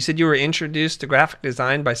 So you said you were introduced to graphic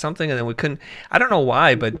design by something, and then we couldn't. I don't know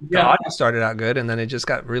why, but the yeah, audio started out good, and then it just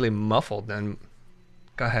got really muffled. And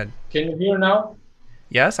go ahead. can you hear now?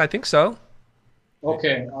 Yes, I think so.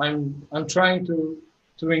 Okay, I'm trying to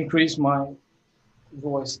increase my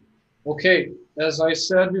voice. Okay, as I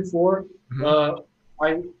said before, Mhm. uh,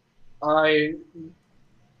 I I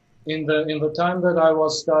in the time that I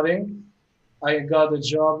was studying, I got a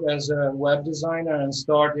job as a web designer and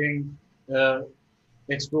starting uh,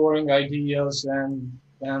 exploring ideas and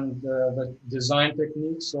the design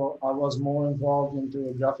techniques. So I was more involved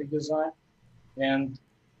into graphic design, and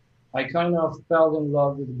I kind of fell in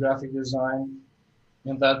love with graphic design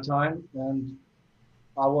in that time, and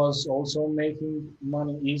I was also making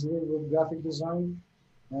money easily with graphic design,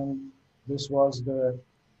 and this was the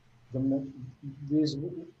this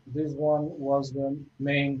this one was the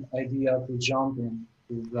main idea to jump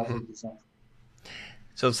into graphic design.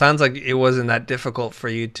 So it sounds like it wasn't that difficult for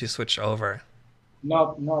you to switch over.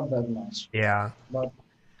 Not that much, Yeah, but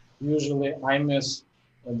usually I miss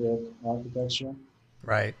a bit architecture.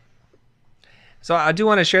 right. So I do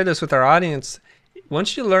want to share this with our audience.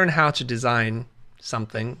 Once you learn how to design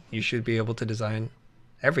something, you should be able to design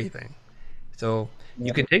everything. So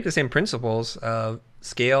you Yeah, can take the same principles of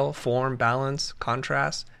scale, form, balance,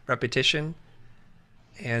 contrast, repetition,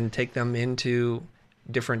 and take them into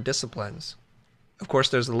different disciplines. Of course,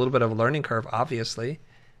 there's a little bit of a learning curve, obviously,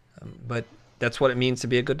 but that's what it means to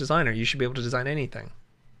be a good designer. You should be able to design anything.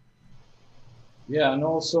 yeah, and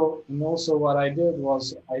also what I did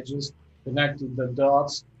was I just connected the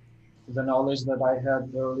dots, the knowledge that I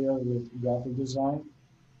had earlier with graphic design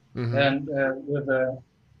Hmm. and with a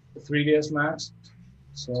 3ds Max.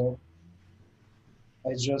 So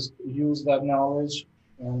I just use that knowledge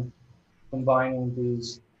and combining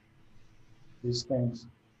these things.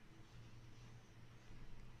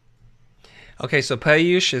 Okay, so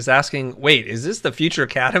Payush is asking, wait, is this the Future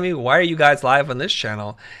Academy? Why are you guys live on this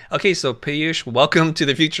channel? Okay, so Payush, welcome to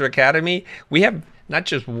the Future Academy. We have not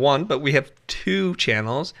just one, but we have two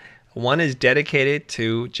channels. One is dedicated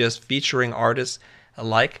to just featuring artists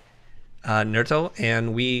like Nertil,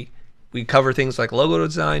 and we cover things like logo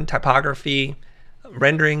design, typography,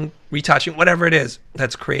 rendering, retouching, whatever it is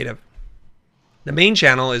that's creative. The main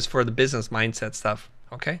channel is for the business mindset stuff.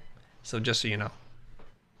 Okay, so just so you know.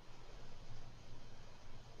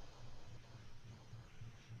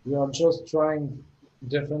 We are just trying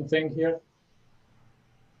different thing here.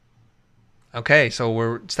 Okay, so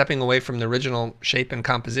we're stepping away from the original shape and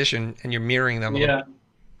composition, and you're mirroring them a little Yeah, bit.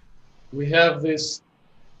 we have this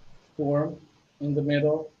form in the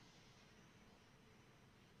middle,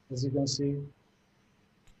 as you can see.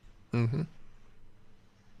 Hmm.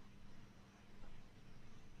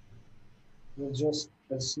 We'll just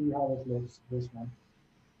let's see how it looks. This one.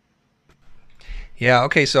 Yeah.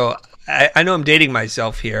 Okay. So I know I'm dating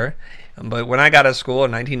myself here, but when I got to school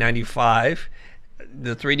in 1995,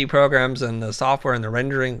 the 3D programs and the software and the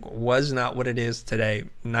rendering was not what it is today.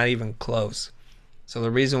 Not even close. So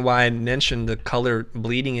the reason why I mentioned the color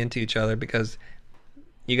bleeding into each other, because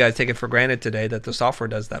you guys take it for granted today that the software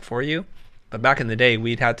does that for you. But back in the day,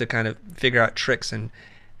 we'd have to kind of figure out tricks and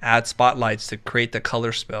add spotlights to create the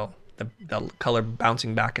color spill, the color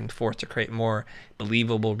bouncing back and forth to create more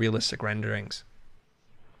believable, realistic renderings.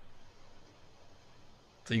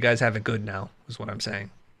 So you guys have it good now, is what I'm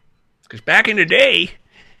saying. Because back in the day,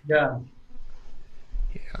 Yeah,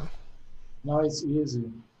 yeah. now it's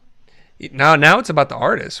easy. Now it's about the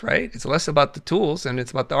artist, right? It's less about the tools and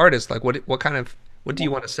it's about the artist. Like what kind of what do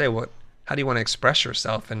you want to say? What how do you want to express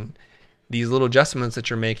yourself? And these little adjustments that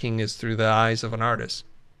you're making is through the eyes of an artist.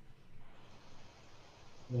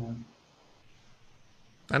 Yeah.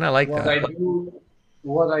 And I like What that. I do,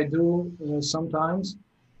 what I do sometimes,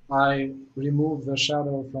 I remove the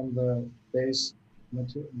shadow from the base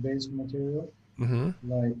material, Hmm.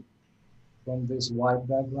 like from this white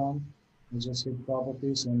background. I just hit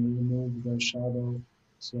properties and remove the shadow,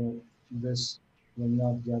 so this will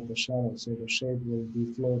not get the shadow, so the shape will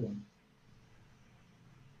be floating.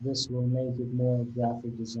 This will make it more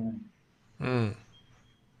graphic design. Mm.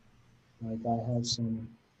 Like I have some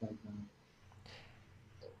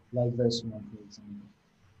like this one, for example.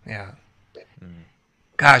 Yeah.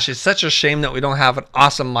 Gosh, it's such a shame that we don't have an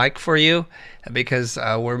awesome mic for you, because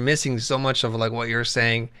we're missing so much of like what you're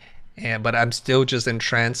saying, but I'm still just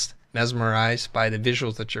entranced, mesmerized by the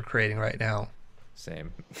visuals that you're creating right now.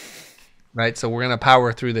 Same. Right, so we're gonna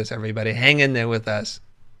power through this, everybody. Hang in there with us.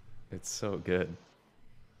 It's so good.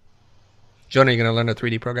 Jonah, are you gonna learn a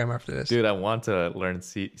 3D program after this? Dude, I want to learn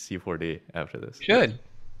C4D after this. Should.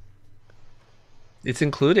 It's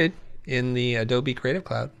included in the Adobe Creative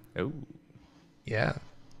Cloud. Oh. Yeah.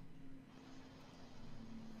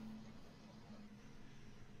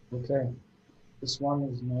 Okay, this one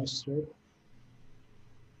is nice straight.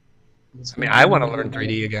 I mean, I want to learn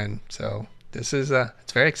 3D again, so this is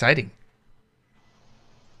it's very exciting.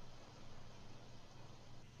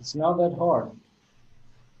 It's not that hard.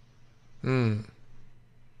 Hmm.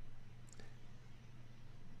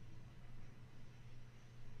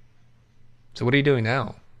 So what are you doing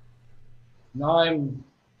now? Now I'm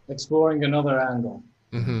exploring another angle.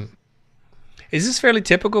 Mm-hmm. Is this fairly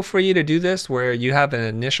typical for you to do this, where you have an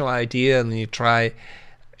initial idea and then you try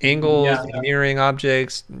angles, Yeah. mirroring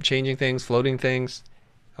objects, changing things, floating things?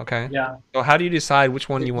 Okay. Yeah, So how do you decide which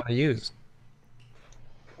one you want to use?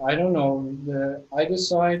 I don't know. I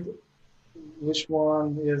decide which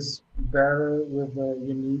one is better with the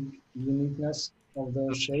uniqueness of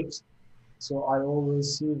the shapes. So I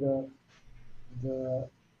always see the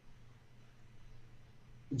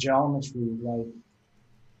geometry, like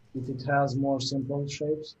if it has more simple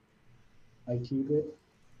shapes, I keep it.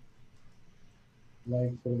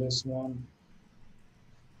 Like for this one,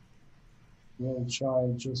 we'll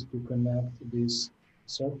try just to connect these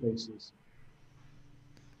surfaces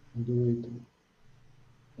and do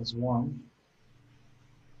it as one.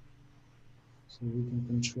 So we can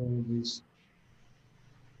control this,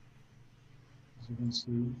 as you can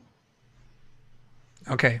see.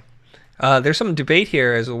 Okay. There's some debate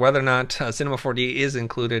here as to whether or not Cinema 4D is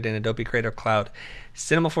included in Adobe Creative Cloud.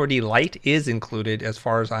 Cinema 4D Lite is included as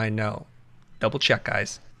far as I know. Double check,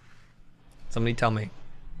 guys. Somebody tell me.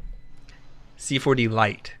 C4D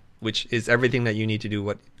Lite, which is everything that you need to do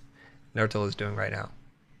what Nertil is doing right now.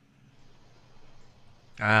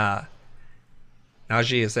 Ah.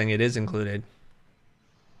 Najee is saying it is included.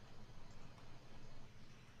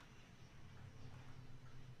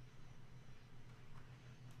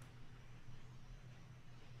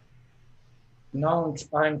 Now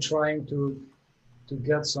I'm trying to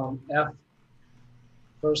get some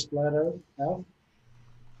first letter F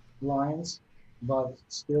lines, but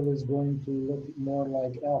still is going to look more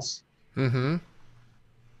like S. Mm-hmm.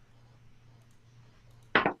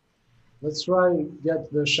 Let's try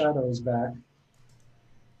get the shadows back.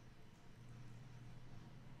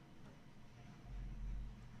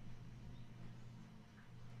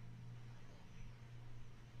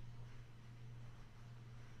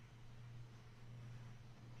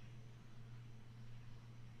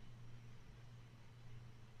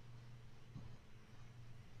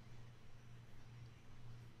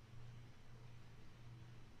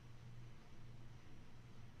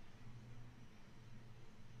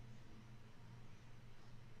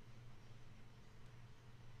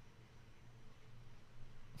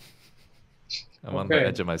 I'm on the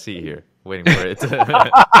edge of my seat here, waiting for it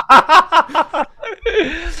to...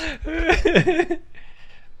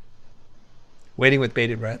 Waiting with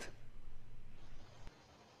bated breath.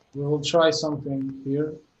 We will try something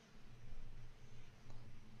here.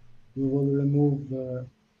 We will remove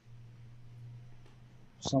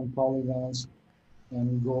some polygons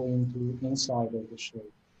and go into inside of the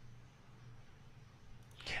shape.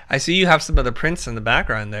 I see you have some of the prints in the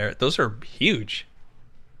background there. Those are huge.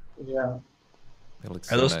 Yeah. It looks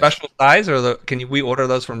Are so those nice. special size, or we order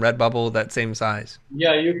those from Redbubble that same size?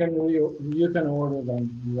 Yeah, you can order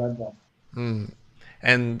them in Redbubble. Mm.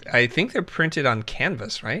 And I think they're printed on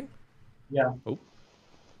canvas, right? Yeah. Oh.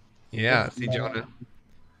 Yeah. See, Jonah.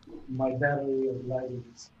 My battery of lighting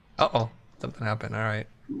is... Uh-oh. Something happened. All right.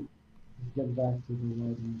 Get back to the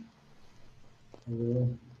lighting. Over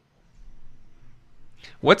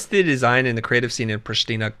What's the design in the creative scene in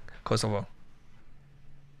Pristina, Kosovo?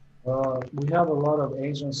 we have a lot of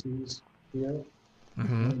agencies here,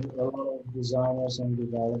 Mm-hmm. and a lot of designers and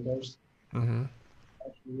developers. Mm-hmm.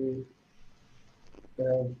 Actually,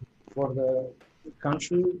 for the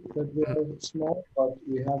country that we are small, but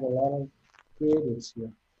we have a lot of creatives here.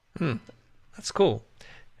 Hmm. That's cool.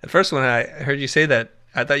 At first, when I heard you say that,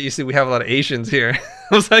 I thought you said we have a lot of Asians here.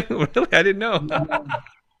 I was like, really? I didn't know.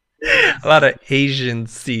 A lot of Asian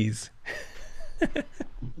C's.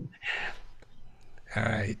 All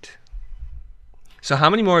right. So how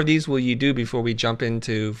many more of these will you do before we jump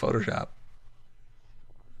into Photoshop?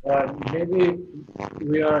 Maybe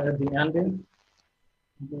we are at the ending.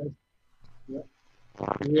 Yeah.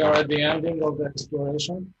 We are at the ending of the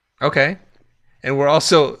exploration. Okay. And we're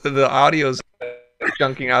also, the audio's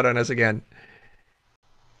junking out on us again.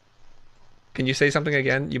 Can you say something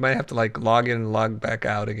again? You might have to like log in and log back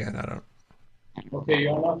out again. I don't. Okay,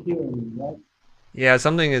 you're not hearing me, right? Yeah,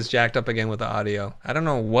 something is jacked up again with the audio. I don't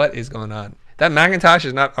know what is going on. That Macintosh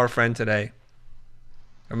is not our friend today.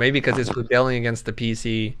 Or maybe because it's rebelling against the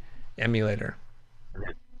PC emulator.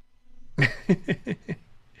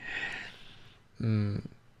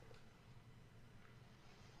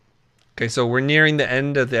 Okay, so we're nearing the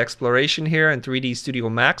end of the exploration here in 3D Studio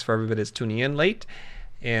Max for everybody that's tuning in late.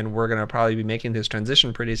 And we're going to probably be making this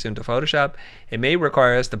transition pretty soon to Photoshop. It may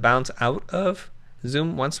require us to bounce out of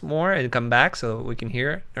Zoom once more and come back so we can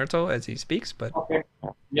hear Nertil as he speaks. But okay,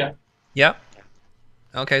 yeah. Yep.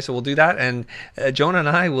 Okay, so we'll do that. And Jonah and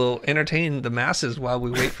I will entertain the masses while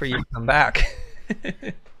we wait for you to come back.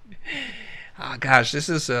 Oh, gosh, this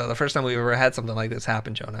is the first time we've ever had something like this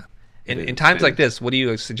happen, Jonah. In times like this, what do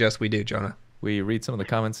you suggest we do, Jonah? We read some of the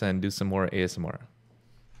comments and do some more ASMR.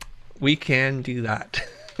 We can do that.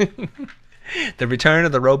 The return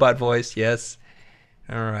of the robot voice, yes.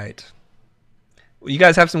 All right. You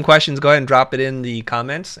guys have some questions, go ahead and drop it in the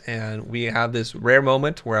comments. And we have this rare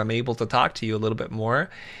moment where I'm able to talk to you a little bit more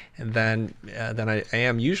than I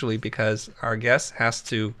am usually, because our guest has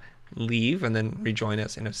to leave and then rejoin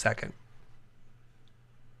us in a second.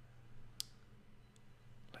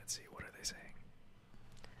 Let's see, what are they saying?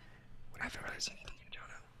 I've never seen anything,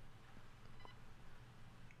 Jonah.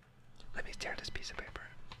 Let me tear this piece of paper.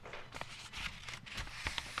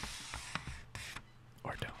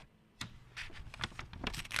 Or don't.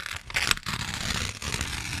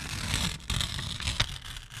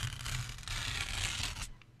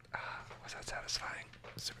 Was that satisfying?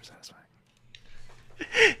 Super satisfying.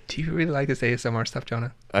 Do you really like this ASMR stuff,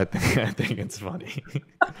 Jonah? I think it's funny.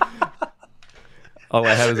 All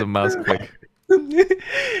I have is a mouse click.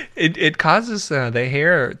 It causes the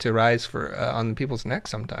hair to rise for on people's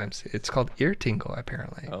necks sometimes. It's called ear tingle,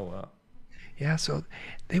 apparently. Oh, wow. Yeah, so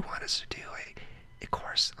they want us to do a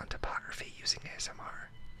course on topography using ASMR.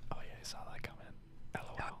 Oh, yeah, I saw that comment.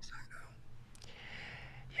 LOL.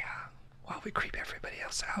 Yeah, while we creep everybody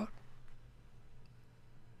else out.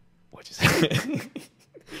 What'd you say?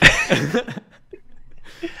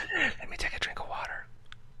 Let me take a drink of water.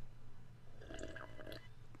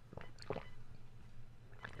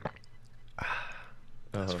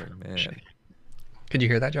 Oh, man. Could you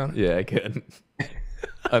hear that, Jonah? Yeah, I can.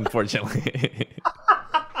 Unfortunately.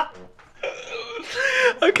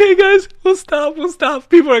 Okay, guys, we'll stop.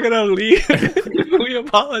 People are gonna leave. We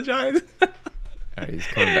apologize. All right, he's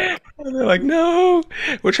coming back. And they're like, no.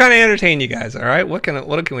 We're trying to entertain you guys, all right? What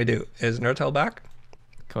can we do? Is Nertil back?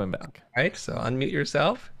 Coming back. All right, so unmute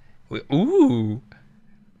yourself. Ooh,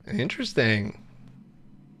 interesting.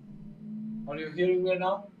 Are you hearing me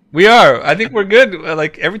now? We are. I think we're good.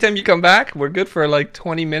 Like every time you come back, we're good for like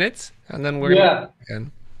 20 minutes, and then we're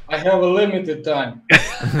again. I have a limited time.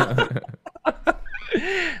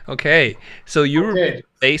 Okay, so you're Okay. the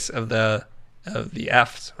base of the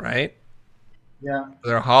Fs, right? Yeah.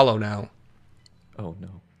 They're hollow now. Oh, no.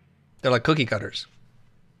 They're like cookie cutters.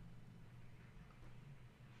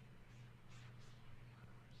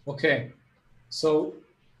 Okay. So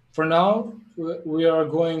for now, we are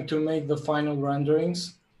going to make the final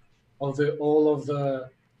renderings of all of the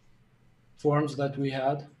forms that we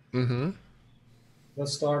had. Mm-hmm.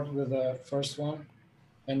 Let's start with the first one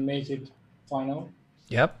and make it final.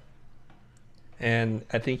 Yep. And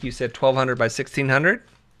I think you said 1200 by 1600.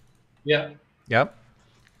 Yeah. Yep.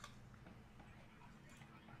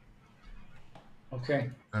 Okay.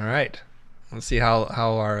 All right. Let's see how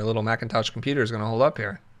our little Macintosh computer is going to hold up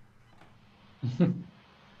here.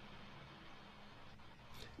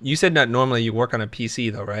 You said that normally you work on a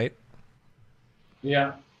PC though, right?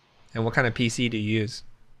 Yeah. And what kind of PC do you use?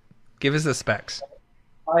 Give us the specs.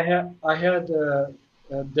 I had a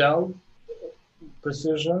Dell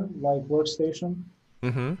Precision like workstation,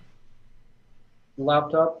 Mm-hmm.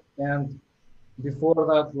 laptop, and before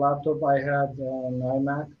that laptop I had an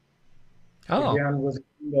iMac, Oh, again with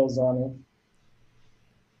Windows on it.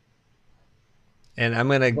 and I'm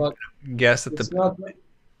going to But guess that it's not.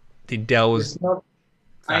 the Dell was... It's not.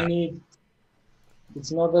 Ah.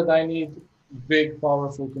 It's not that I need big,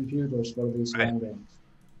 powerful computers for these Right. renderings.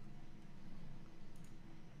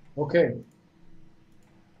 Okay.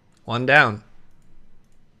 One down.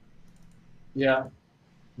 Yeah.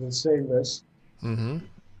 We'll save this. Mm-hmm.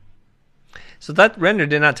 So that render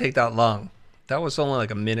did not take that long. That was only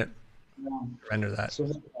like a minute Yeah. to render that. So,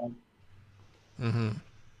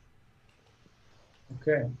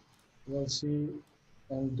 okay, we'll see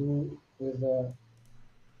and do with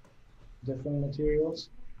different materials.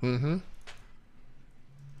 All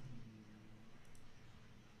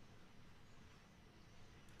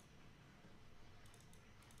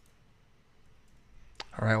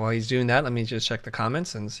right, while he's doing that, let me just check the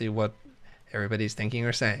comments and see what everybody's thinking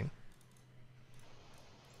or saying.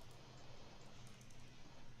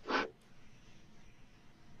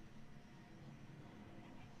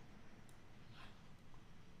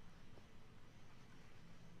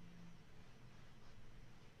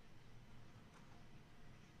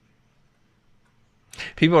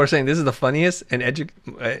 People are saying this is the funniest and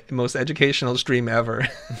most educational stream ever.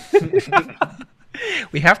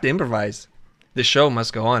 We have to improvise. The show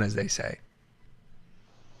must go on, as they say.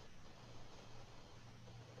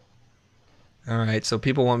 All right, so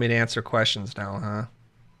people want me to answer questions now, huh?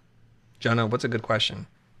 Jonah, what's a good question?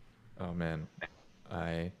 Oh man,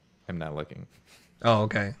 I am not looking. Oh,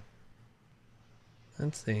 okay.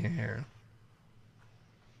 Let's see here.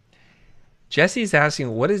 Jesse's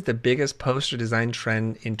asking, what is the biggest poster design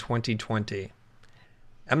trend in 2020?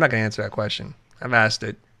 I'm not going to answer that question. I've asked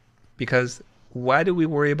it because why do we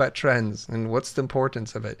worry about trends and what's the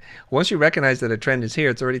importance of it? Once you recognize that a trend is here,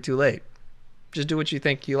 it's already too late. Just do what you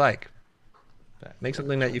think you like. Make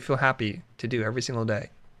something that you feel happy to do every single day.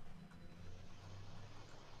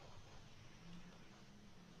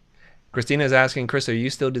 Christina is asking, Chris, are you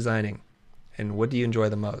still designing? And what do you enjoy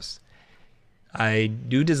the most? I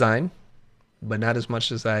do design, but not as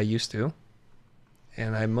much as I used to.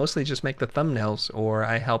 And I mostly just make the thumbnails or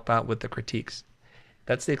I help out with the critiques.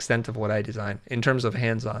 That's the extent of what I design in terms of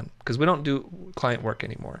hands-on, because we don't do client work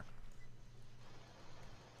anymore.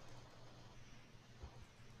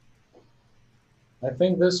 I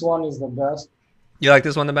think this one is the best. You like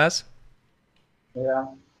this one the best? Yeah.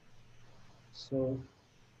 So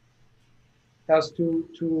it has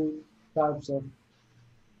two types of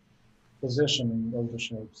positioning of the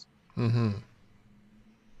shapes.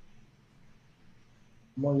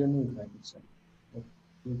 More unique, I could say. But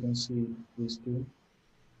you can see these two.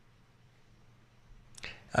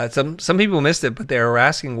 Some people missed it, but they were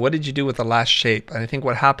asking, what did you do with the last shape? And I think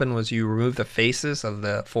what happened was you removed the faces of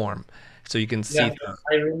the form, so you can see.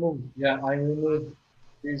 Yeah, I removed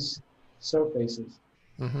these surfaces.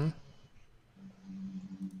 And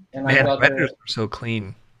Man, I got renders are so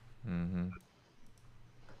clean.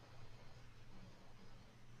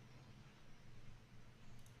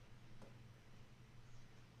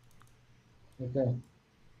 Okay.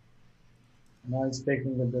 Now it's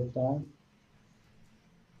taking a bit of time.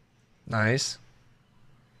 Nice.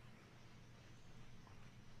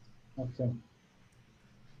 Okay.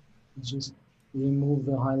 Just remove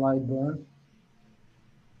the highlight burn.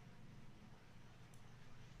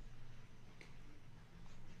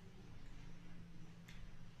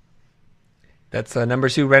 That's number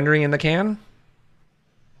 2 rendering in the can.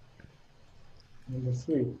 Number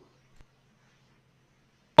 3.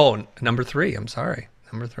 Oh, number 3. I'm sorry.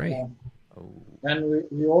 Number 3. Yeah. And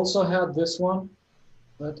we also had this one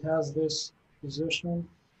that has this position.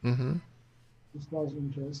 This was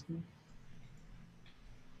interesting.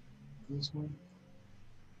 This one.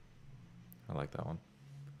 I like that one.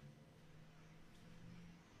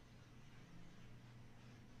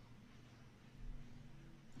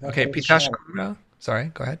 Okay, Pitash. Sorry,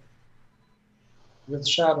 go ahead. With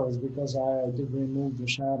shadows, because I did remove the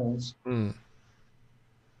shadows. I'm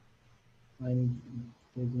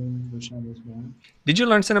taking the shadows back. Did you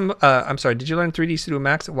learn I'm sorry, did you learn 3D Studio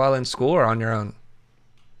Max while in school or on your own?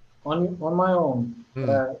 On my own.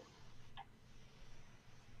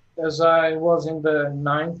 As I was in the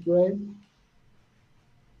 9th grade,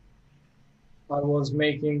 I was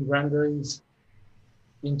making renderings,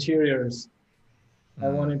 interiors. I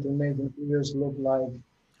wanted to make interiors look like.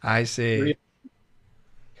 I see. Real.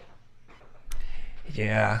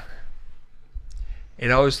 Yeah. It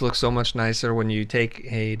always looks so much nicer when you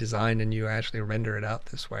take a design and you actually render it out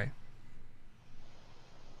this way.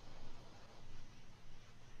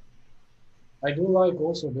 I do like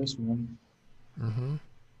also this one.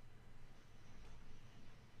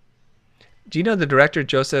 Do you know the director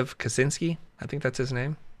Joseph Kosinski? I think that's his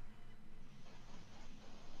name.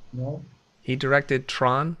 No. He directed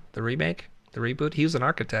Tron, the remake, the reboot. He was an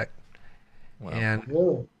architect. Wow. And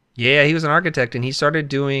Really? yeah, he was an architect, and he started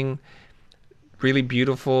doing really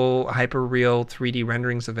beautiful, hyper-real 3D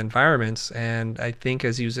renderings of environments. And I think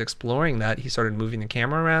as he was exploring that, he started moving the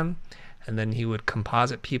camera around, and then he would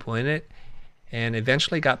composite people in it, and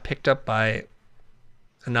eventually got picked up by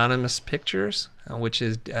Anonymous Pictures, which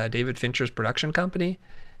is David Fincher's production company.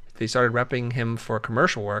 They started repping him for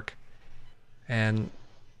commercial work, and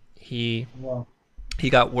he Wow. he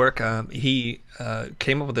got work. He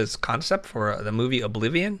came up with this concept for the movie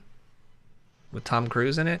Oblivion with Tom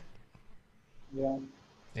Cruise in it. Yeah.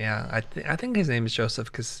 Yeah, I think his name is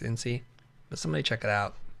Joseph Kosinski, but somebody check it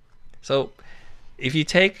out. So if you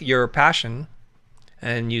take your passion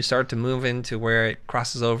and you start to move into where it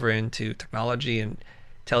crosses over into technology and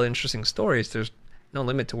tell interesting stories, there's no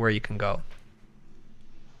limit to where you can go.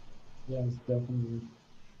 Yes, definitely.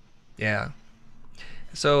 Yeah.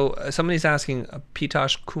 So somebody's asking,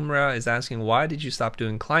 Pitosh Kumra is asking, why did you stop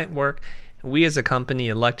doing client work? We as a company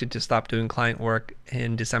elected to stop doing client work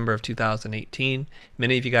in December of 2018.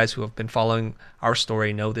 Many of you guys who have been following our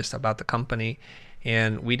story know this about the company.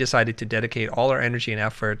 And we decided to dedicate all our energy and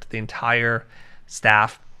effort, the entire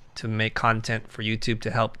staff, to make content for YouTube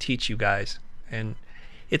to help teach you guys. And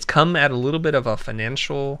it's come at a little bit of a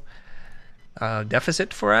financial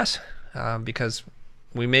deficit for us because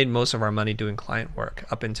we made most of our money doing client work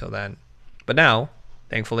up until then. But now,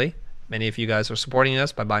 thankfully, many of you guys are supporting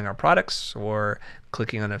us by buying our products or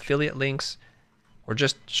clicking on affiliate links or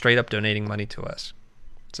just straight up donating money to us.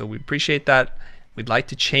 So we appreciate that. We'd like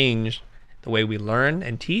to change the way we learn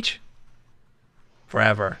and teach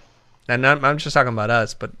forever. And I'm just talking about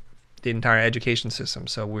us, but the entire education system.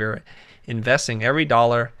 So we're investing every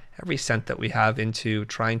dollar, every cent that we have into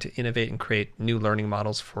trying to innovate and create new learning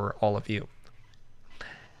models for all of you.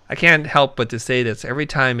 I can't help but to say this. Every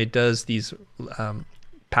time it does these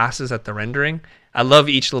passes at the rendering, I love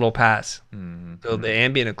each little pass. Mm-hmm. So the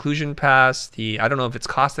ambient occlusion pass, I don't know if it's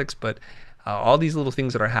caustics, but all these little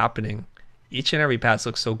things that are happening, each and every pass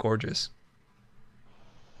looks so gorgeous.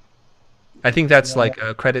 I think that's like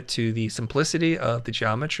a credit to the simplicity of the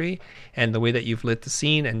geometry and the way that you've lit the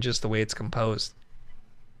scene and just the way it's composed.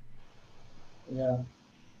 Yeah.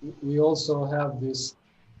 We also have this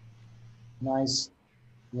nice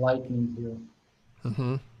lightning here.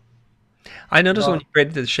 Mm-hmm. I noticed when you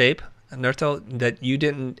created the shape, Nertil, that you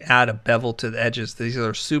didn't add a bevel to the edges. These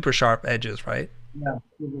are super sharp edges, right? Yeah,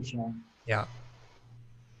 super sharp. Yeah.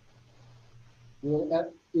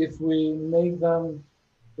 Well, if we make them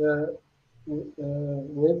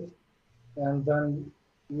width, and then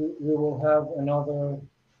we will have another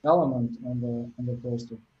element on the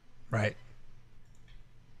poster. Right.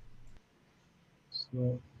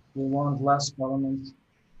 So we want less elements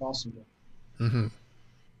possible. Mm-hmm.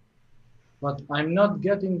 But I'm not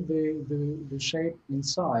getting the shape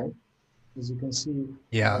inside. As you can see,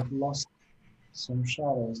 yeah, I've lost some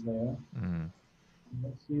shadows there. Mm.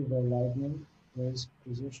 Let's see the lightning, where's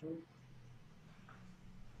position.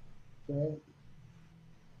 Okay.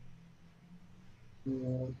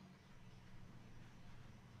 We'll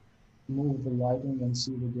move the lighting and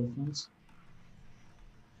see the difference.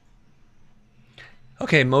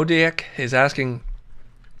 Okay, Modiak is asking,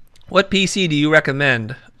 what PC do you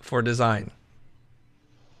recommend for design?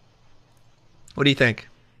 What do you think?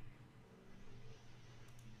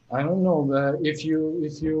 I don't know, but if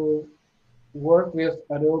you work with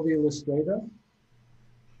Adobe Illustrator,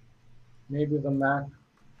 maybe the Mac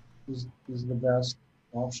is the best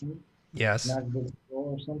option. Yes. MacBook Pro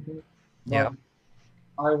or something. But yeah.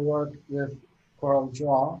 I work with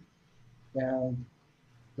CorelDraw, and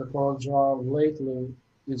the CorelDraw lately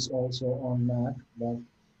is also on Mac, but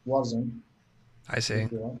wasn't. I see.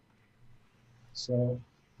 Before. So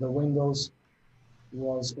the Windows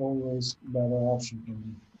was always a better option for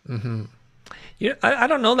me. Mm-hmm. Yeah, I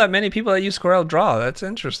don't know that many people that use CorelDraw. That's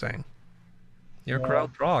interesting. You're a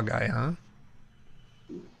CorelDraw guy, huh?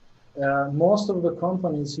 Most of the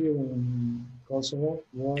companies here in Kosovo,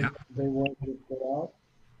 they work with Corel.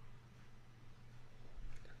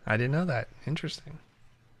 I didn't know that. Interesting.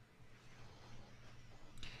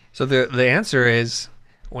 So the answer is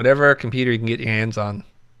whatever computer you can get your hands on.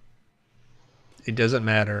 It doesn't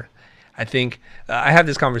matter. I think I have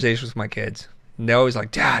this conversation with my kids. And they're always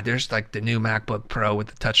like, Dad, there's like the new MacBook Pro with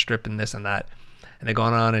the touch strip and this and that. And they're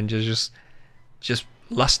going on and just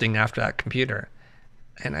lusting after that computer.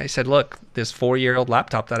 And I said, look, this 4-year-old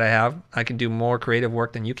laptop that I have, I can do more creative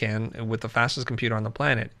work than you can with the fastest computer on the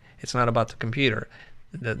planet. It's not about the computer.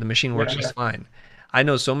 The machine works just fine. I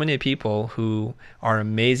know so many people who are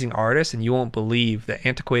amazing artists, and you won't believe the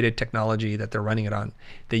antiquated technology that they're running it on.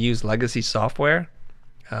 They use legacy software.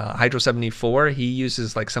 Hydro 74, he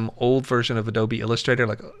uses like some old version of Adobe Illustrator,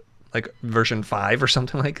 like version 5 or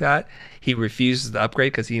something like that. He refuses to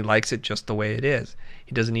upgrade because he likes it just the way it is.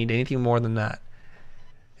 He doesn't need anything more than that.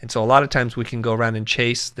 And so a lot of times we can go around and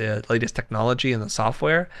chase the latest technology and the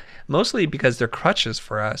software, mostly because they're crutches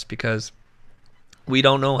for us, because we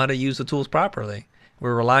don't know how to use the tools properly.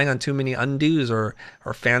 We're relying on too many undos or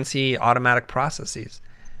fancy automatic processes.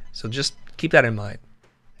 So just keep that in mind.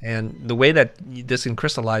 And the way that this can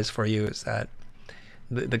crystallize for you is that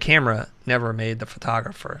the camera never made the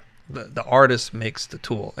photographer. The artist makes the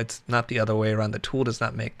tool. It's not the other way around. The tool does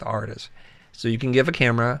not make the artist. So you can give a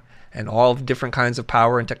camera and all different kinds of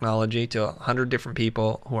power and technology to 100 different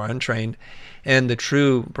people who are untrained, and the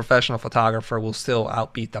true professional photographer will still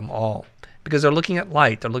outbeat them all because they're looking at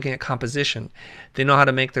light, they're looking at composition. They know how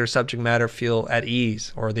to make their subject matter feel at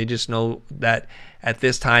ease, or they just know that at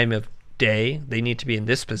this time of day they need to be in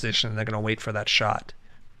this position and they're going to wait for that shot.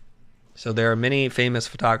 So there are many famous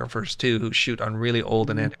photographers too who shoot on really old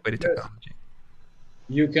and antiquated Yes. technology.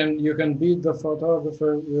 You can beat the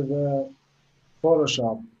photographer with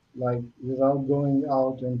Photoshop, like without going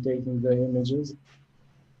out and taking the images.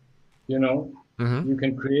 You know, Mm-hmm. you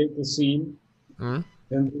can create the scene Mm-hmm.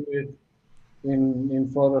 and do it in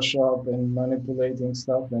Photoshop and manipulating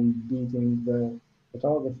stuff and beating the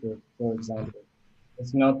photographer, for example.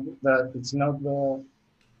 It's not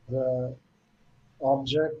the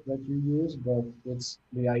object that you use, but it's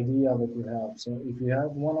the idea that you have. So if you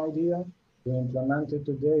have one idea, to implement it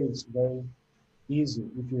today, it's very easy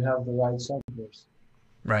if you have the right softwares.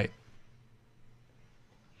 Right.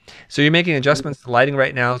 So you're making adjustments to lighting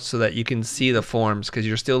right now so that you can see the forms because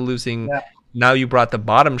you're still losing. Yeah, Now you brought the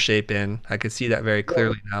bottom shape in. I could see that very yeah,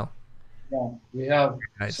 clearly now. yeah. We have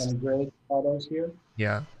Nice. some great photos here.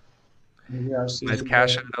 Yeah. We are Nice seeing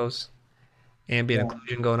cash the, shadows. Ambient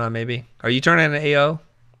yeah, occlusion going on maybe. Are you turning an AO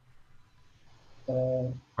uh,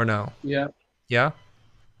 or no? yeah. Yeah?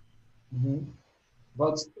 Hmm.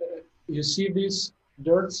 But you see these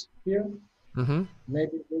dirts here? Mm-hmm.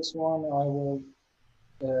 Maybe this one I will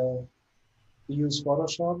uh, use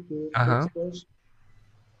Photoshop to Uh-huh. fix those.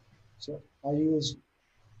 So I use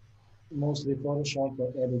mostly Photoshop for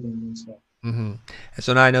editing and stuff. Mm-hmm. And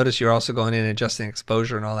so now I notice you're also going in and adjusting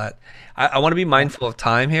exposure and all that. I want to be Yeah. mindful of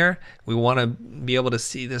time here. We want to be able to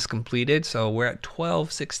see this completed. So we're at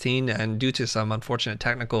 12:16, and due to some unfortunate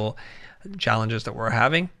technical challenges that we're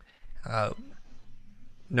having, uh,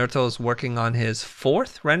 Nertil is working on his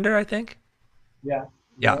fourth render, I think. Yeah,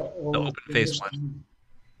 Yeah, we're the almost open face finished. one.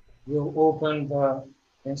 We'll open the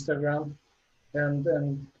Instagram and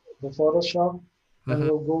then the Photoshop, and Mm-hmm.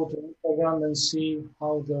 we'll go to Instagram and see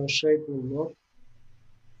how the shape will look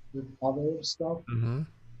with other stuff. Mm-hmm.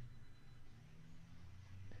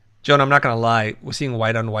 Joan, I'm not gonna lie, we're seeing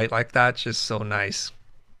white on white like that's just so nice.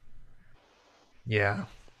 Yeah.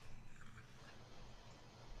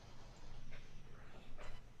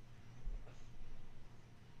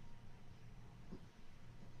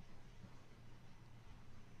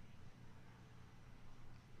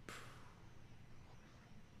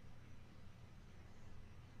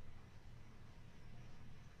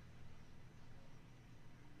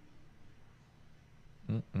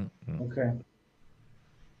 Mm-mm-mm. Okay,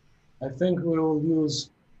 I think we will use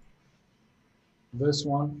this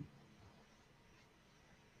one,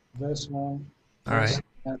 All right. this,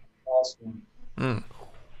 and the last one. Mm.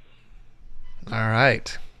 All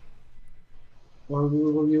right. Or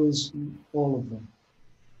we will use all of them.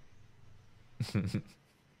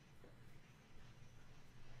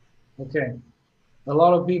 Okay. A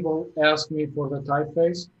lot of people ask me for the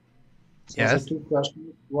typeface. So the Yes. two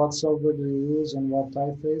questions: what software do you use and what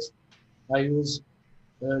typeface? I use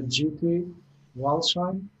GT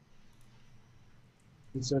Walsheim.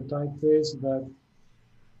 It's a typeface that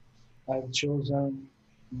I've chosen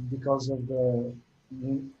because of the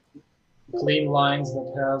clean lines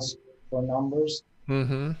that has for numbers,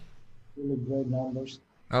 Mm-hmm. really great numbers.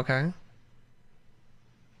 Okay.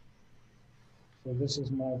 So this is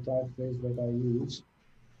my typeface that I use.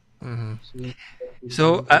 Mm-hmm. See,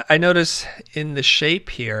 So I notice in the shape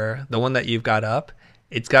here, the one that you've got up,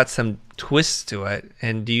 it's got some twists to it.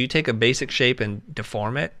 And do you take a basic shape and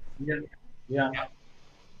deform it? yeah, yeah.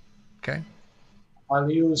 Okay. I'll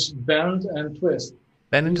use bend and twist.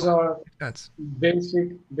 Bend and These twist. are That's.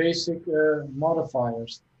 basic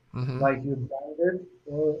modifiers, Mm-hmm. like you bend it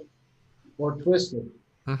or twist it.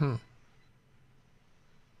 Mm-hmm.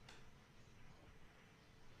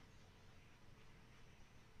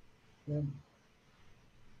 Yeah.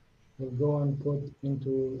 We'll go and put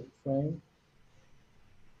into frame.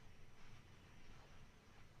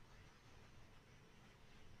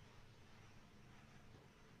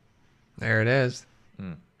 There it is.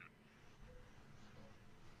 Mm.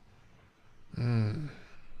 Mm.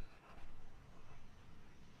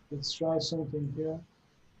 Let's try something here.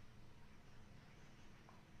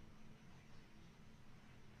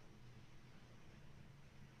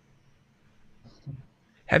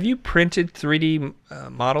 Have you printed 3D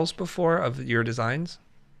models before of your designs?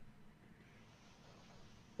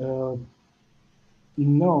 No,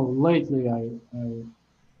 lately I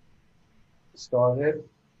started.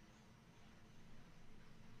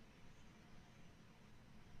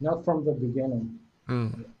 Not from the beginning.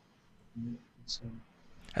 Mm. So,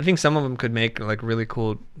 I think some of them could make like really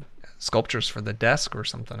cool sculptures for the desk or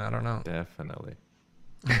something. I don't know. Definitely.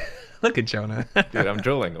 Look at Jonah. Dude, I'm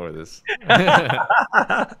drooling over this.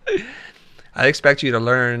 I expect you to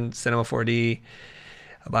learn Cinema 4D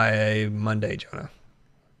by Monday, Jonah.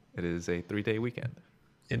 It is a 3-day weekend.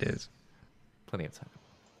 It is. Plenty of time.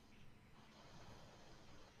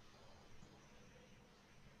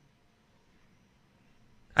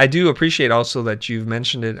 I do appreciate also that you've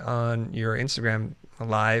mentioned it on your Instagram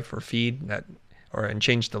live or feed that, and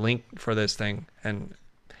changed the link for this thing. And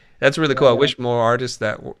that's really cool. I wish more artists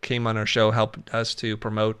that came on our show helped us to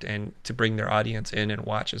promote and to bring their audience in and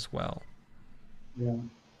watch as well. yeah.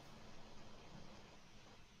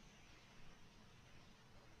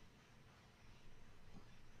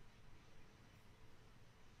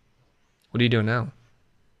 What are you doing now?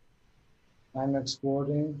 I'm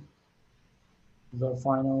exporting the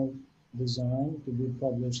final design to be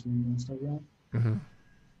published in Instagram. Mm-hmm.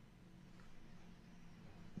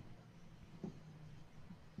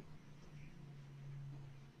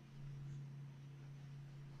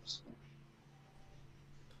 So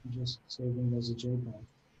just saving as a JPEG.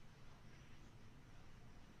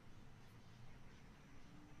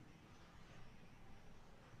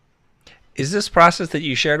 Is this process that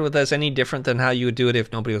you shared with us any different than how you would do it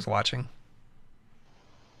if nobody was watching?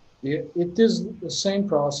 It is the same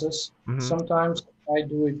process. Mm-hmm. Sometimes I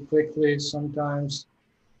do it quickly, sometimes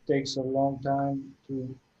it takes a long time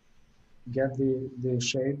to get the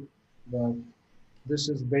shape, but this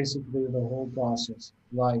is basically the whole process,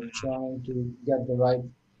 like trying to get the right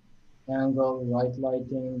angle, right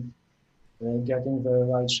lighting, getting the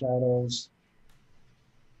right shadows.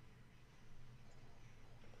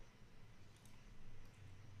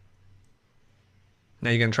 Now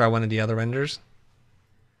you're going to try one of the other renders?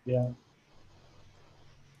 Yeah.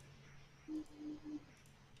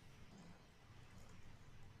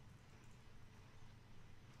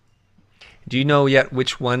 Do you know yet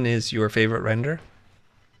which one is your favorite render?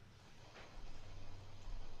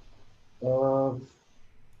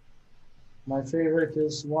 My favorite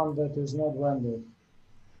is one that is not rendered.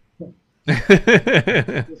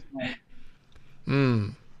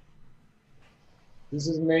 Mm. This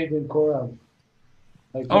is made in Corel.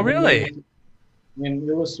 Like Oh, really? in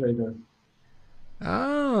Illustrator.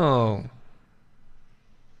 Oh,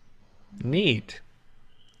 neat.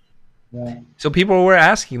 Yeah. So people were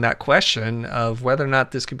asking that question of whether or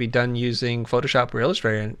not this could be done using Photoshop or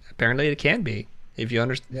Illustrator, and apparently it can be if you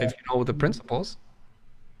understand, if you know the principles.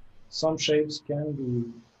 Some shapes can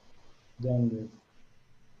be done with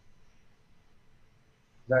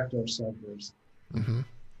vector solvers. Mm-hmm.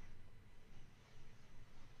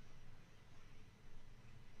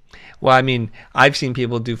 Well, I mean, I've seen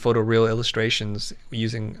people do photoreal illustrations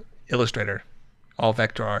using Illustrator, all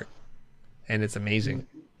vector art, and it's amazing.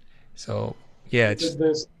 So, yeah, it's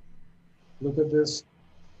Look at this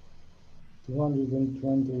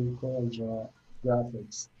 220 CorelDraw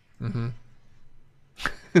graphics. mm-hmm.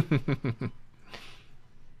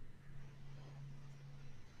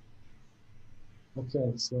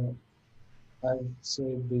 Okay, so I've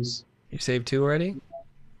saved this. You saved two already?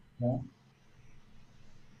 Yeah.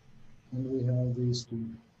 And we have these two.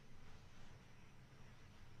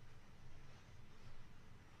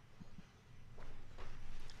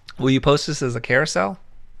 Will you post this as a carousel?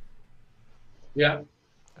 Yeah.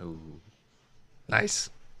 Oh, Nice.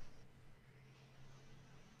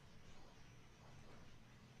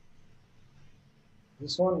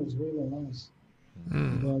 This one is really nice.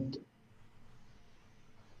 Mm. But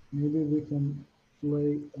maybe we can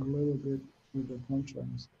play a little bit with the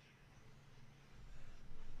contrast.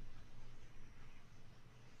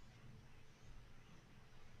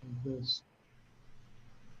 Like this.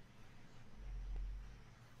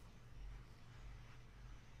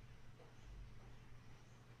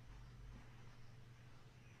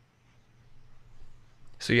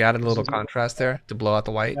 So you added a little contrast there to blow out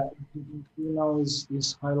the white? Yeah, you know, is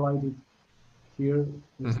highlighted here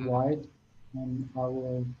with white, and I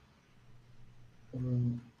will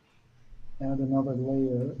add another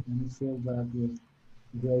layer and fill that with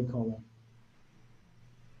gray color.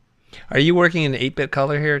 Are you working in 8-bit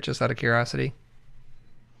color here, just out of curiosity?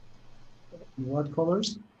 What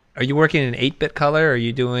colors? Are you working in 8-bit color? Or are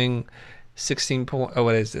you doing 16 point, oh,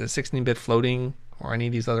 what is it, 16-bit floating or any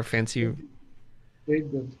of these other fancy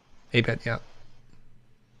 8-bit. 8-bit? Yeah.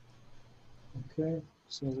 Okay,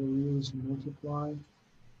 so we'll use multiply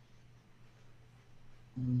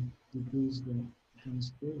and decrease the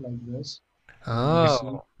intensity like this. You can see.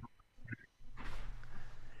 Oh,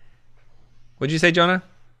 what'd you say, Jonah?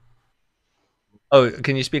 Oh,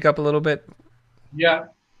 can you speak up a little bit? Yeah,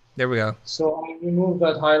 There we go. so I remove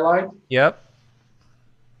that highlight. Yep.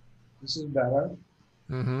 This is better.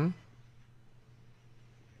 Mm-hmm.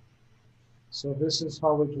 So this is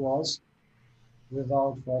how it was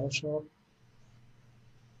without Photoshop.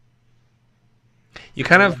 You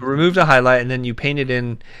kind of remove the highlight and then you painted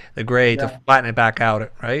in the gray to Yeah. flatten it back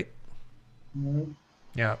out, right? Mhm.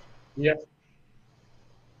 Yeah. Yeah.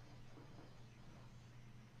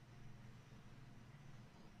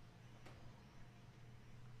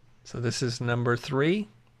 So this is number 3.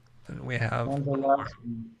 And we have On the last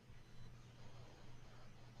one.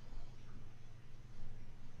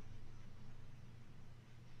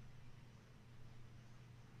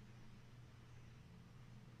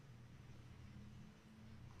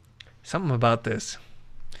 something about this.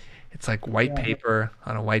 It's like white Yeah. paper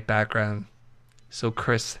on a white background. So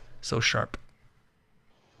crisp, so sharp.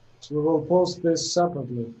 So we will post this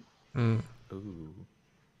separately. Mm. Ooh.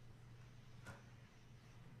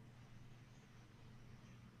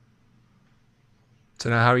 So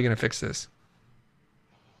now how are you going to fix this?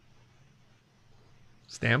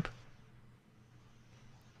 Stamp?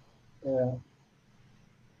 Yeah.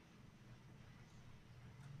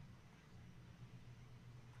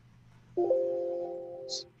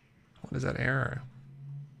 What is that error?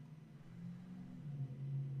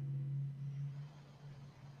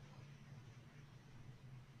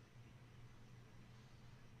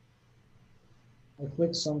 I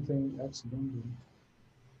clicked something accidentally.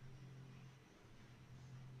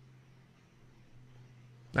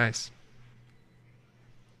 Nice.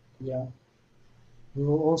 Yeah. We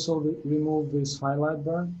will also remove this highlight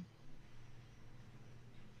bar.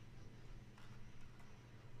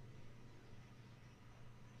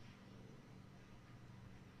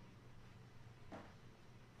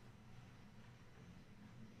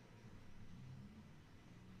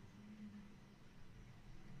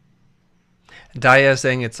 Daya is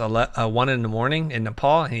saying it's 1 in the morning in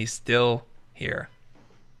Nepal and he's still here.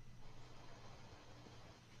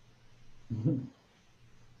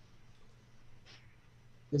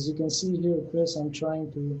 As you can see here, Chris, I'm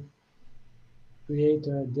trying to create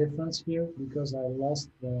a difference here because I lost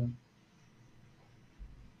the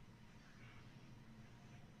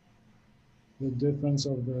difference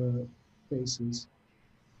of the faces.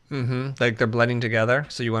 Mm-hmm. Like they're blending together.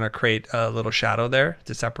 So you want to create a little shadow there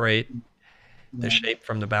to separate the Yeah. shape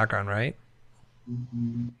from the background, right?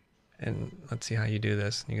 Mm-hmm. And let's see how you do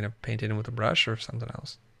this. You're going to paint it in with a brush or something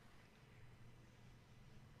else?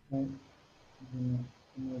 Right.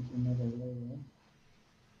 Make another layer.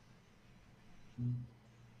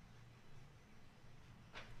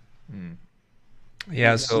 Hmm.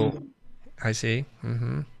 Yeah, Let's see. so I see.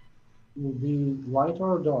 Mm-hmm. Will be lighter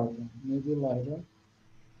or darker? Maybe lighter.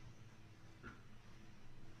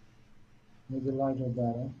 Maybe lighter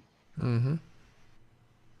better. Mm-hmm.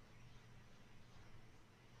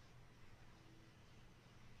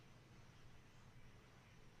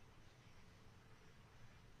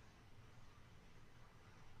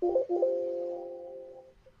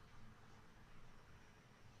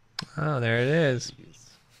 Oh, there it is. Jeez.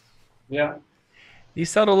 Yeah. These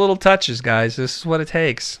subtle little touches, guys. This is what it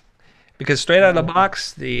takes. Because straight out of the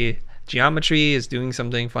box, the geometry is doing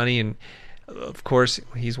something funny, and of course,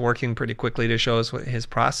 he's working pretty quickly to show us what his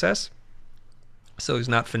process. So he's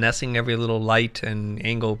not finessing every little light and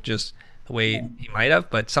angle just the way he might have.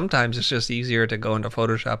 But sometimes it's just easier to go into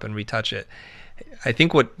Photoshop and retouch it. I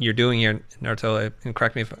think what you're doing here, Nertil, and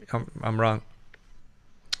correct me if I'm wrong,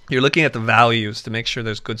 you're looking at the values to make sure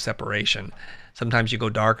there's good separation. Sometimes you go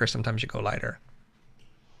darker, sometimes you go lighter,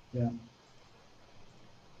 Yeah.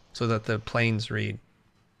 so that the planes read.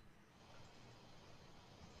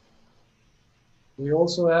 We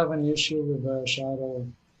also have an issue with the shadow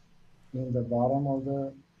in the bottom of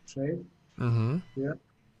the shape Mm-hmm. here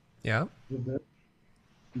Yeah. with it.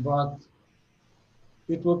 But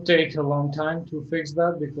it will take a long time to fix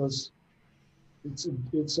that because it's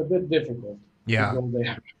a bit difficult to Yeah. go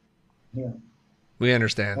there. Yeah. We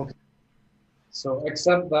understand. Okay. So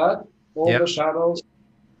except that, all Yep. the shadows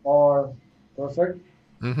are perfect.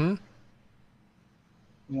 Mm-hmm.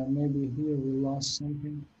 Yeah, maybe here we lost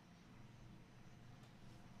something.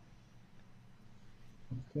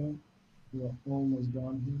 Okay, we are almost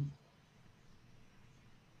done here.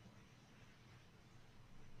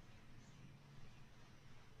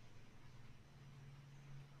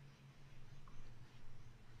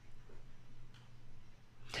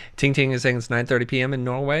 Ting Ting is saying it's 9:30 p.m. in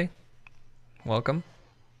Norway. Welcome.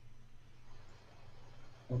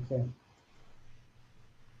 Okay.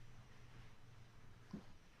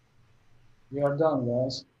 We are done,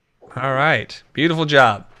 guys. All right. Beautiful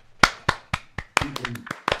job.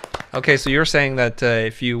 Okay, so you're saying that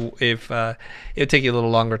if it'd take you a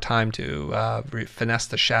little longer time to finesse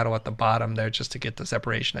the shadow at the bottom there just to get the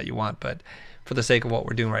separation that you want, but for the sake of what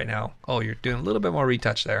we're doing right now, oh, you're doing a little bit more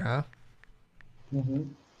retouch there, huh? Mm-hmm.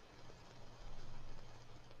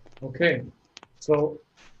 Okay, so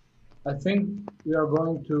I think we are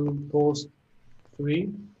going to post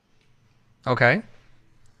 3. Okay,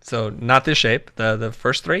 so not this shape, the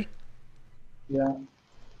first 3. Yeah.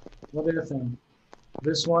 What do you think?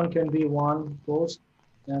 This one can be one post,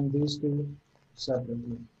 and these 2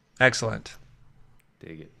 separately. Excellent.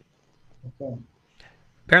 Dig it. Okay.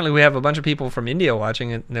 Apparently, we have a bunch of people from India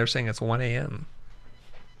watching it, and they're saying it's 1 a.m.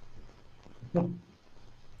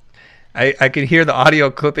 I can hear the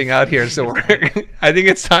audio clipping out here, so I think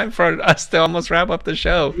it's time for us to almost wrap up the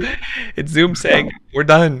show. It's Zoom saying we're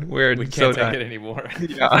done. We can't so take done. it anymore.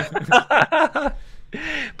 Yeah.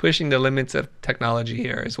 Pushing the limits of technology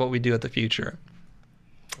here is what we do at the Future.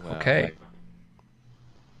 Wow. Okay.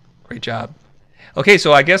 Great job. Okay,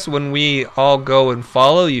 so I guess when we all go and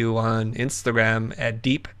follow you on Instagram at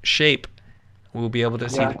DeepShape, we'll be able to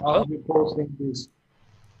see. Yeah, I'll be posting this.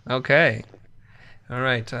 Okay. All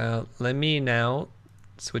right. Let me now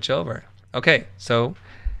switch over. Okay, so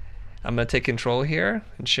I'm going to take control here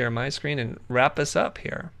and share my screen and wrap us up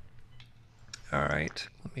here. All right.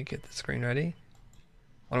 Let me get the screen ready.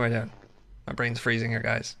 What am I doing? My brain's freezing here,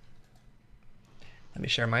 guys. Let me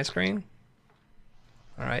share my screen.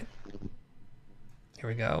 All right. Here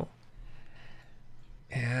we go.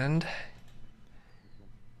 And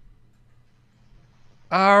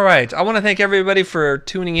all right, I want to thank everybody for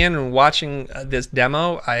tuning in and watching this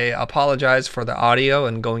demo. I apologize for the audio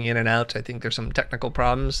and going in and out. I think there's some technical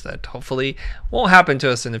problems that hopefully won't happen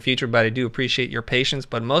to us in the future, but I do appreciate your patience.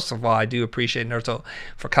 But most of all, I do appreciate Nertil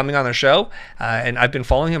for coming on the show. And I've been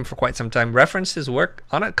following him for quite some time, referenced his work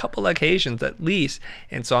on a couple occasions at least.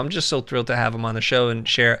 And so I'm just so thrilled to have him on the show and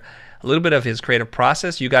share a little bit of his creative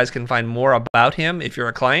process. You guys can find more about him if you're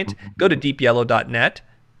a client. Go to deepyellow.net.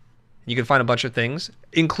 You can find a bunch of things,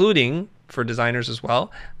 including, for designers as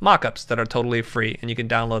well, mockups that are totally free, and you can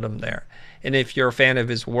download them there. And if you're a fan of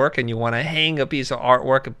his work and you want to hang a piece of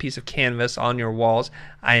artwork, a piece of canvas on your walls,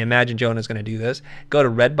 I imagine Jonah's going to do this. Go to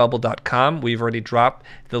redbubble.com. We've already dropped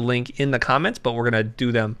the link in the comments, but we're going to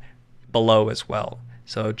do them below as well.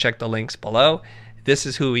 So check the links below. This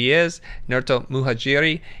is who he is, Nertil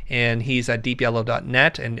Muhajiri, and he's at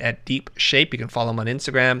deepyellow.net and at DeepShape. You can follow him on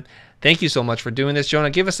Instagram. Thank you so much for doing this. Jonah,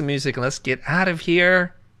 give us some music and let's get out of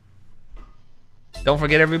here. Don't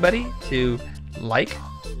forget, everybody, to like,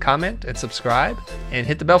 comment, and subscribe, and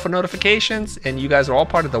hit the bell for notifications. And you guys are all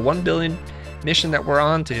part of the 1 billion mission that we're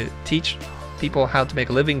on to teach people how to make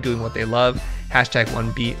a living doing what they love. Hashtag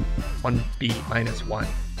 1B-1.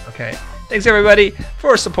 Okay. Thanks, everybody,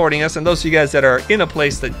 for supporting us. And those of you guys that are in a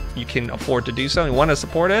place that you can afford to do so and want to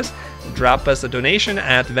support us, drop us a donation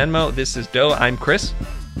at Venmo. This is Doe. I'm Chris.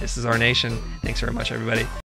 This is our nation. Thanks very much, everybody.